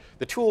the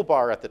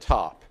toolbar at the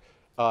top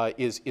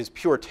is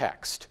pure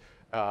text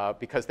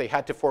because they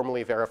had to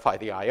formally verify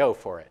the I/O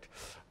for it.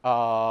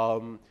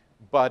 And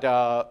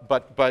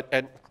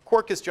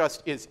Quark is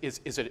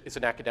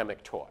an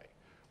academic toy,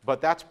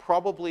 but that's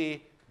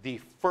probably the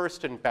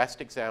first and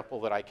best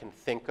example that I can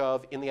think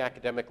of in the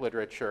academic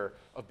literature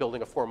of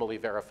building a formally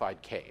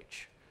verified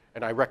cage.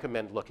 And I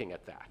recommend looking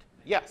at that.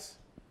 Yes?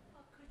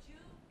 Could you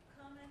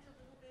comment a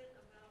little bit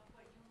about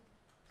what you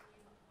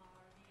deem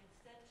are the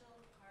essential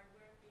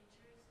hardware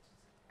features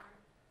to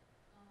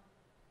support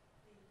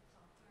the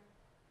software?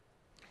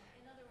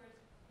 In other words,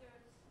 the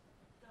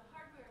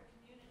hardware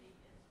community is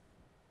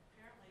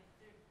apparently,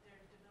 they're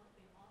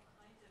developing all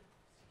kinds of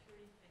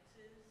security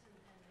fixes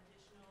and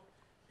additional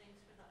things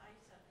for the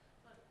ISA.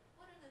 But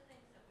what are the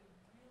things that we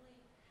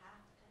really have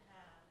to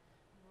have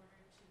in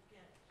order to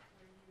get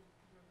where your vision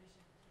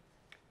takes us?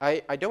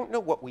 I don't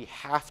know what we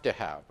have to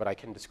have, but I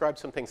can describe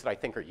some things that I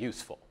think are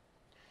useful.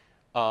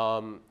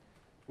 They're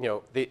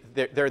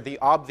the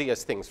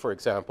obvious things, for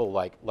example,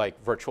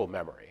 like virtual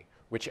memory,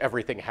 which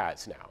everything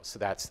has now. So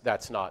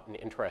that's not an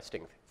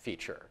interesting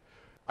feature.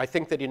 I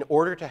think that in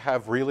order to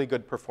have really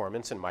good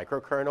performance in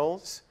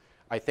microkernels,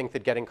 I think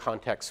that getting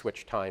context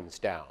switch times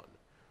down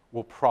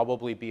will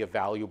probably be a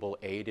valuable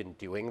aid in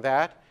doing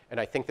that. And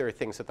I think there are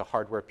things that the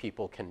hardware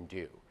people can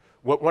do.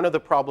 One of the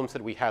problems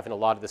that we have in a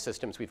lot of the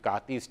systems we've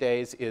got these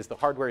days is the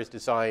hardware is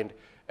designed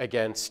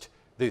against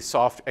the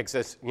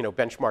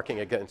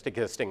benchmarking against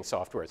existing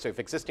software. So if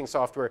existing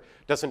software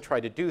doesn't try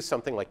to do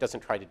something, like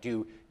doesn't try to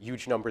do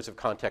huge numbers of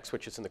context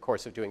switches in the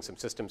course of doing some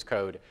systems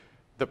code,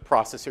 the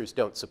processors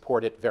don't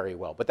support it very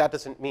well. But that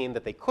doesn't mean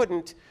that they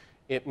couldn't.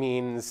 It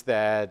means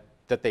that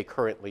they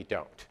currently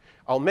don't.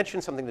 I'll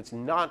mention something that's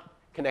not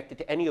connected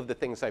to any of the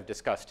things I've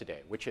discussed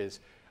today, which is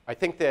I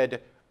think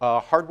that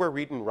hardware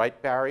read and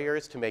write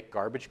barriers to make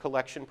garbage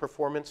collection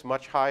performance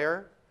much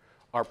higher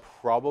are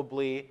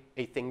probably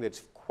a thing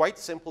that's quite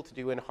simple to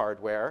do in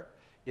hardware.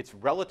 It's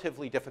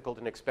relatively difficult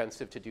and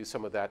expensive to do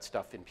some of that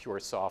stuff in pure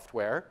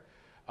software.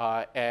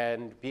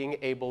 And being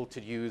able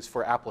to use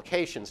for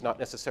applications, not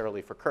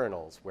necessarily for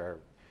kernels, where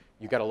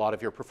you get a lot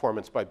of your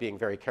performance by being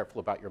very careful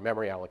about your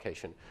memory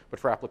allocation. But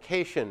for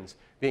applications,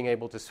 being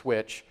able to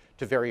switch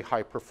to very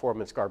high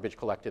performance garbage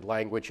collected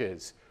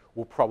languages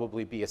will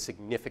probably be a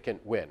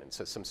significant win. And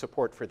so some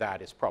support for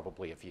that is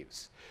probably of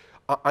use.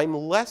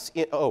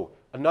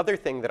 Another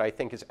thing that I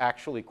think is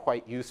actually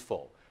quite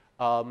useful.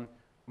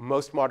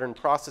 Most modern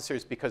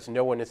processors, because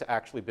no one has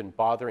actually been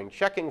bothering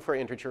checking for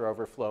integer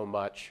overflow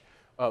much,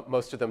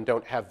 most of them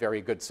don't have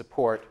very good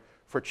support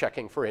for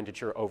checking for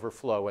integer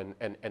overflow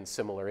and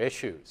similar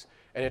issues.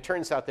 And it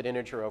turns out that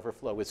integer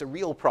overflow is a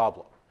real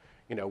problem.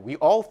 We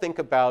all think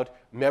about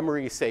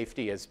memory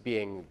safety as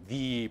being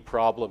the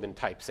problem in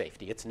type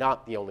safety. It's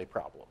not the only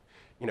problem.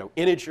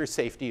 Integer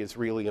safety is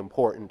really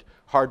important.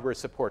 Hardware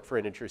support for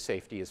integer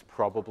safety is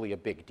probably a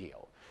big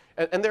deal.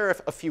 And there are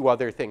a few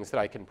other things that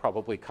I can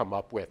probably come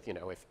up with,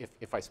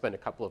 if I spend a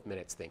couple of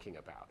minutes thinking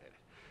about it.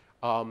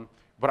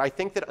 But I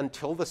think that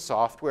until the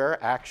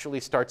software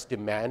actually starts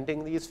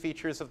demanding these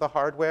features of the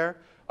hardware,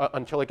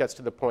 until it gets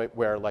to the point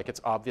where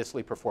it's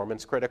obviously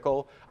performance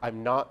critical,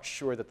 I'm not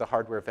sure that the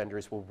hardware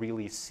vendors will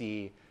really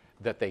see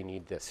that they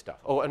need this stuff.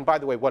 Oh, and by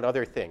the way, one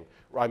other thing.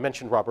 I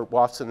mentioned Robert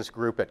Watson's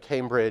group at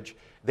Cambridge.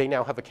 They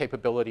now have a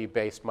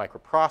capability-based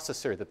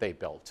microprocessor that they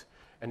built.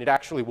 And it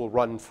actually will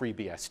run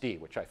FreeBSD,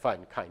 which I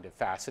find kind of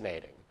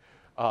fascinating.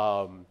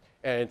 And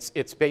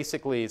it's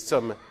basically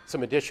some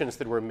additions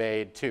that were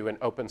made to an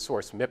open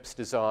source MIPS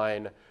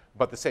design,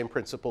 but the same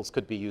principles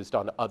could be used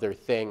on other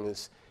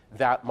things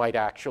that might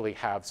actually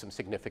have some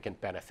significant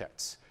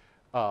benefits.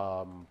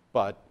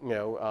 But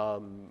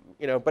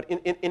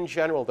in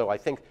general, though, I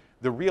think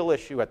the real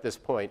issue at this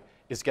point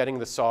is getting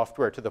the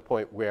software to the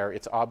point where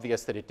it's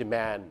obvious that it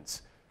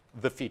demands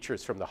the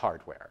features from the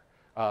hardware.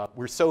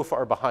 We're so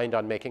far behind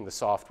on making the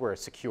software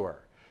secure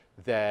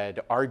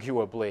that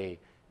arguably,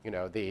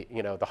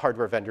 the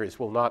hardware vendors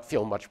will not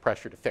feel much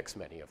pressure to fix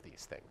many of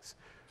these things.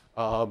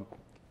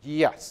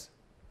 Yes?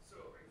 So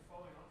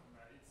following on from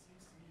that, it seems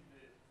to me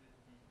that the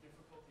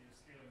difficulty of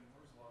scaling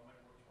Moore's law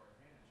might work to our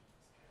advantage in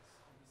this case,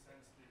 in the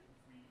sense that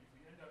if we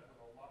end up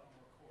with a lot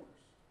more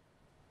cores,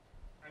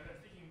 and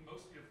I'm thinking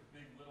mostly of the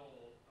big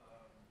little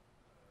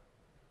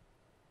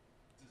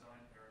design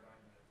paradigm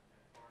that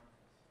ARM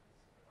has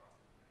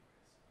adopted in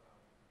many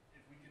ways.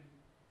 If we can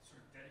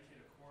sort of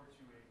dedicate a core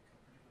to a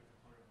particular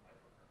component of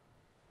microkernel,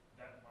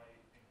 that might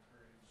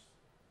encourage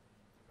the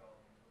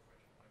development of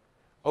virtual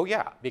microkernel. Oh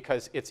yeah,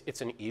 because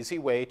it's an easy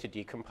way to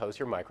decompose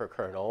your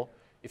microkernel.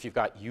 If you've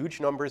got huge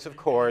numbers of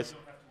cores,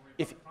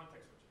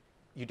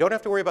 you don't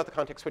have to worry about the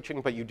context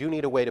switching, but you do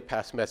need a way to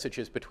pass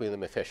messages between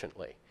them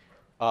efficiently.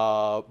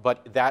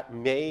 But that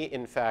may,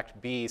 in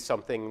fact, be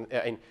something.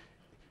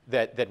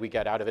 that we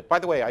get out of it. By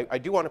the way, I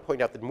do want to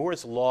point out that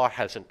Moore's law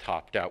hasn't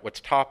topped out. What's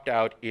topped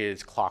out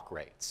is clock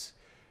rates.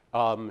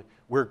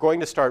 We're going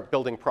to start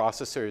building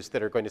processors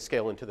that are going to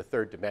scale into the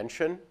third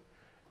dimension.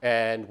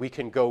 And we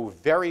can go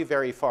very,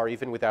 very far,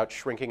 even without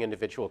shrinking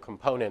individual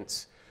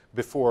components,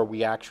 before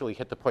we actually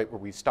hit the point where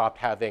we stop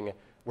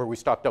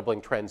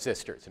doubling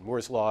transistors. And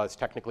Moore's law is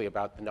technically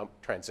about the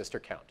transistor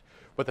count.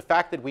 But the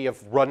fact that we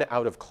have run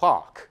out of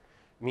clock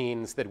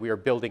means that we are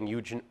building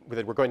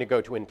that we're going to go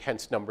to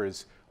intense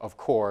numbers of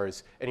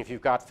cores. And if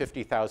you've got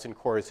 50,000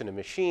 cores in a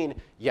machine,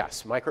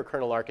 yes,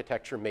 microkernel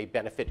architecture may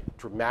benefit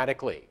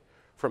dramatically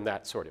from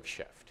that sort of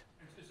shift.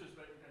 It's just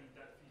that, I mean,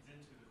 that feeds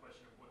into the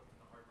question of what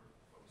the hardware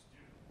folks do.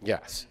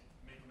 Yes.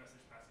 Make a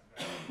message passing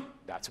back.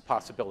 That's a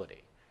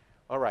possibility.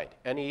 All right,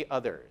 any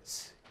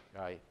others?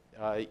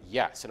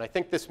 Yes, and I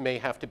think this may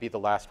have to be the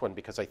last one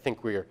because I think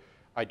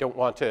I don't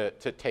want to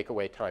take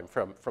away time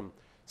from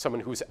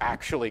someone who's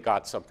actually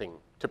got something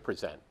to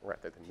present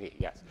rather than me.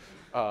 Yes.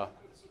 So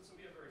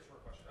we have a very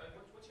short question.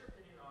 What's your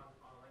opinion on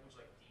a language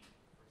like D,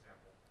 for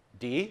example?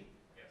 D?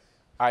 Yes.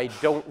 I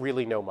don't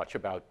really know much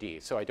about D,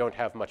 so I don't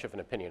have much of an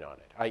opinion on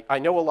it. I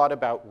know a lot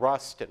about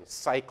Rust and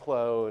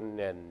Cyclone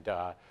and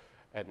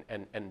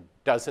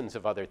dozens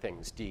of other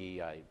things.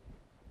 D,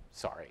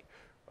 sorry.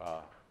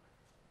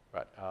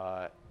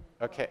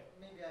 Okay.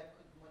 Maybe I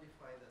could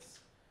modify this.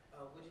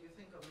 What do you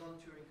think of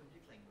non-Turing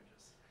complete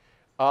languages?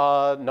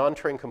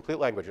 Non-Turing complete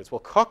languages. Well,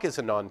 Coq is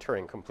a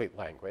non-Turing complete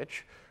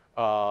language,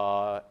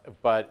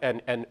 but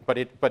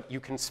you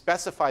can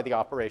specify the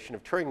operation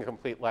of Turing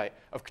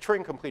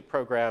complete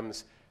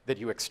programs that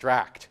you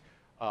extract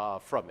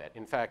from it.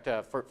 In fact,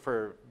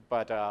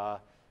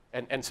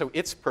 and so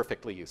it's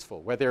perfectly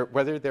useful.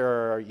 Whether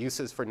there are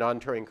uses for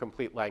non-Turing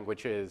complete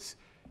languages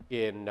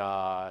in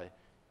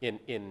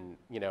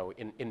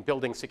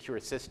building secure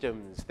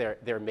systems,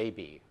 there may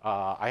be.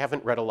 I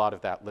haven't read a lot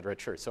of that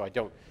literature, so I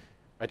don't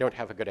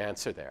have a good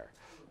answer there.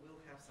 We'll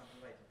have some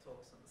invited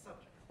talks on the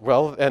subject.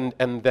 Well,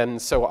 and then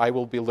so I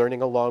will be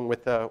learning along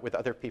with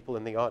other people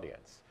in the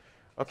audience.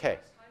 Okay.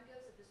 As time goes,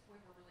 at this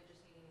point, we're really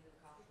just needing a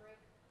coffee break.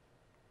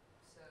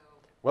 So.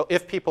 Well,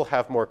 if people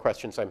have more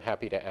questions, I'm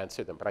happy to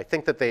answer them. But I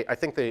think that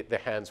the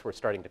hands were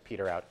starting to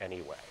peter out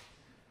anyway.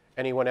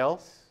 Anyone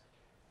else?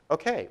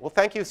 Okay. Well,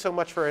 thank you so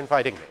much for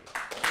inviting me.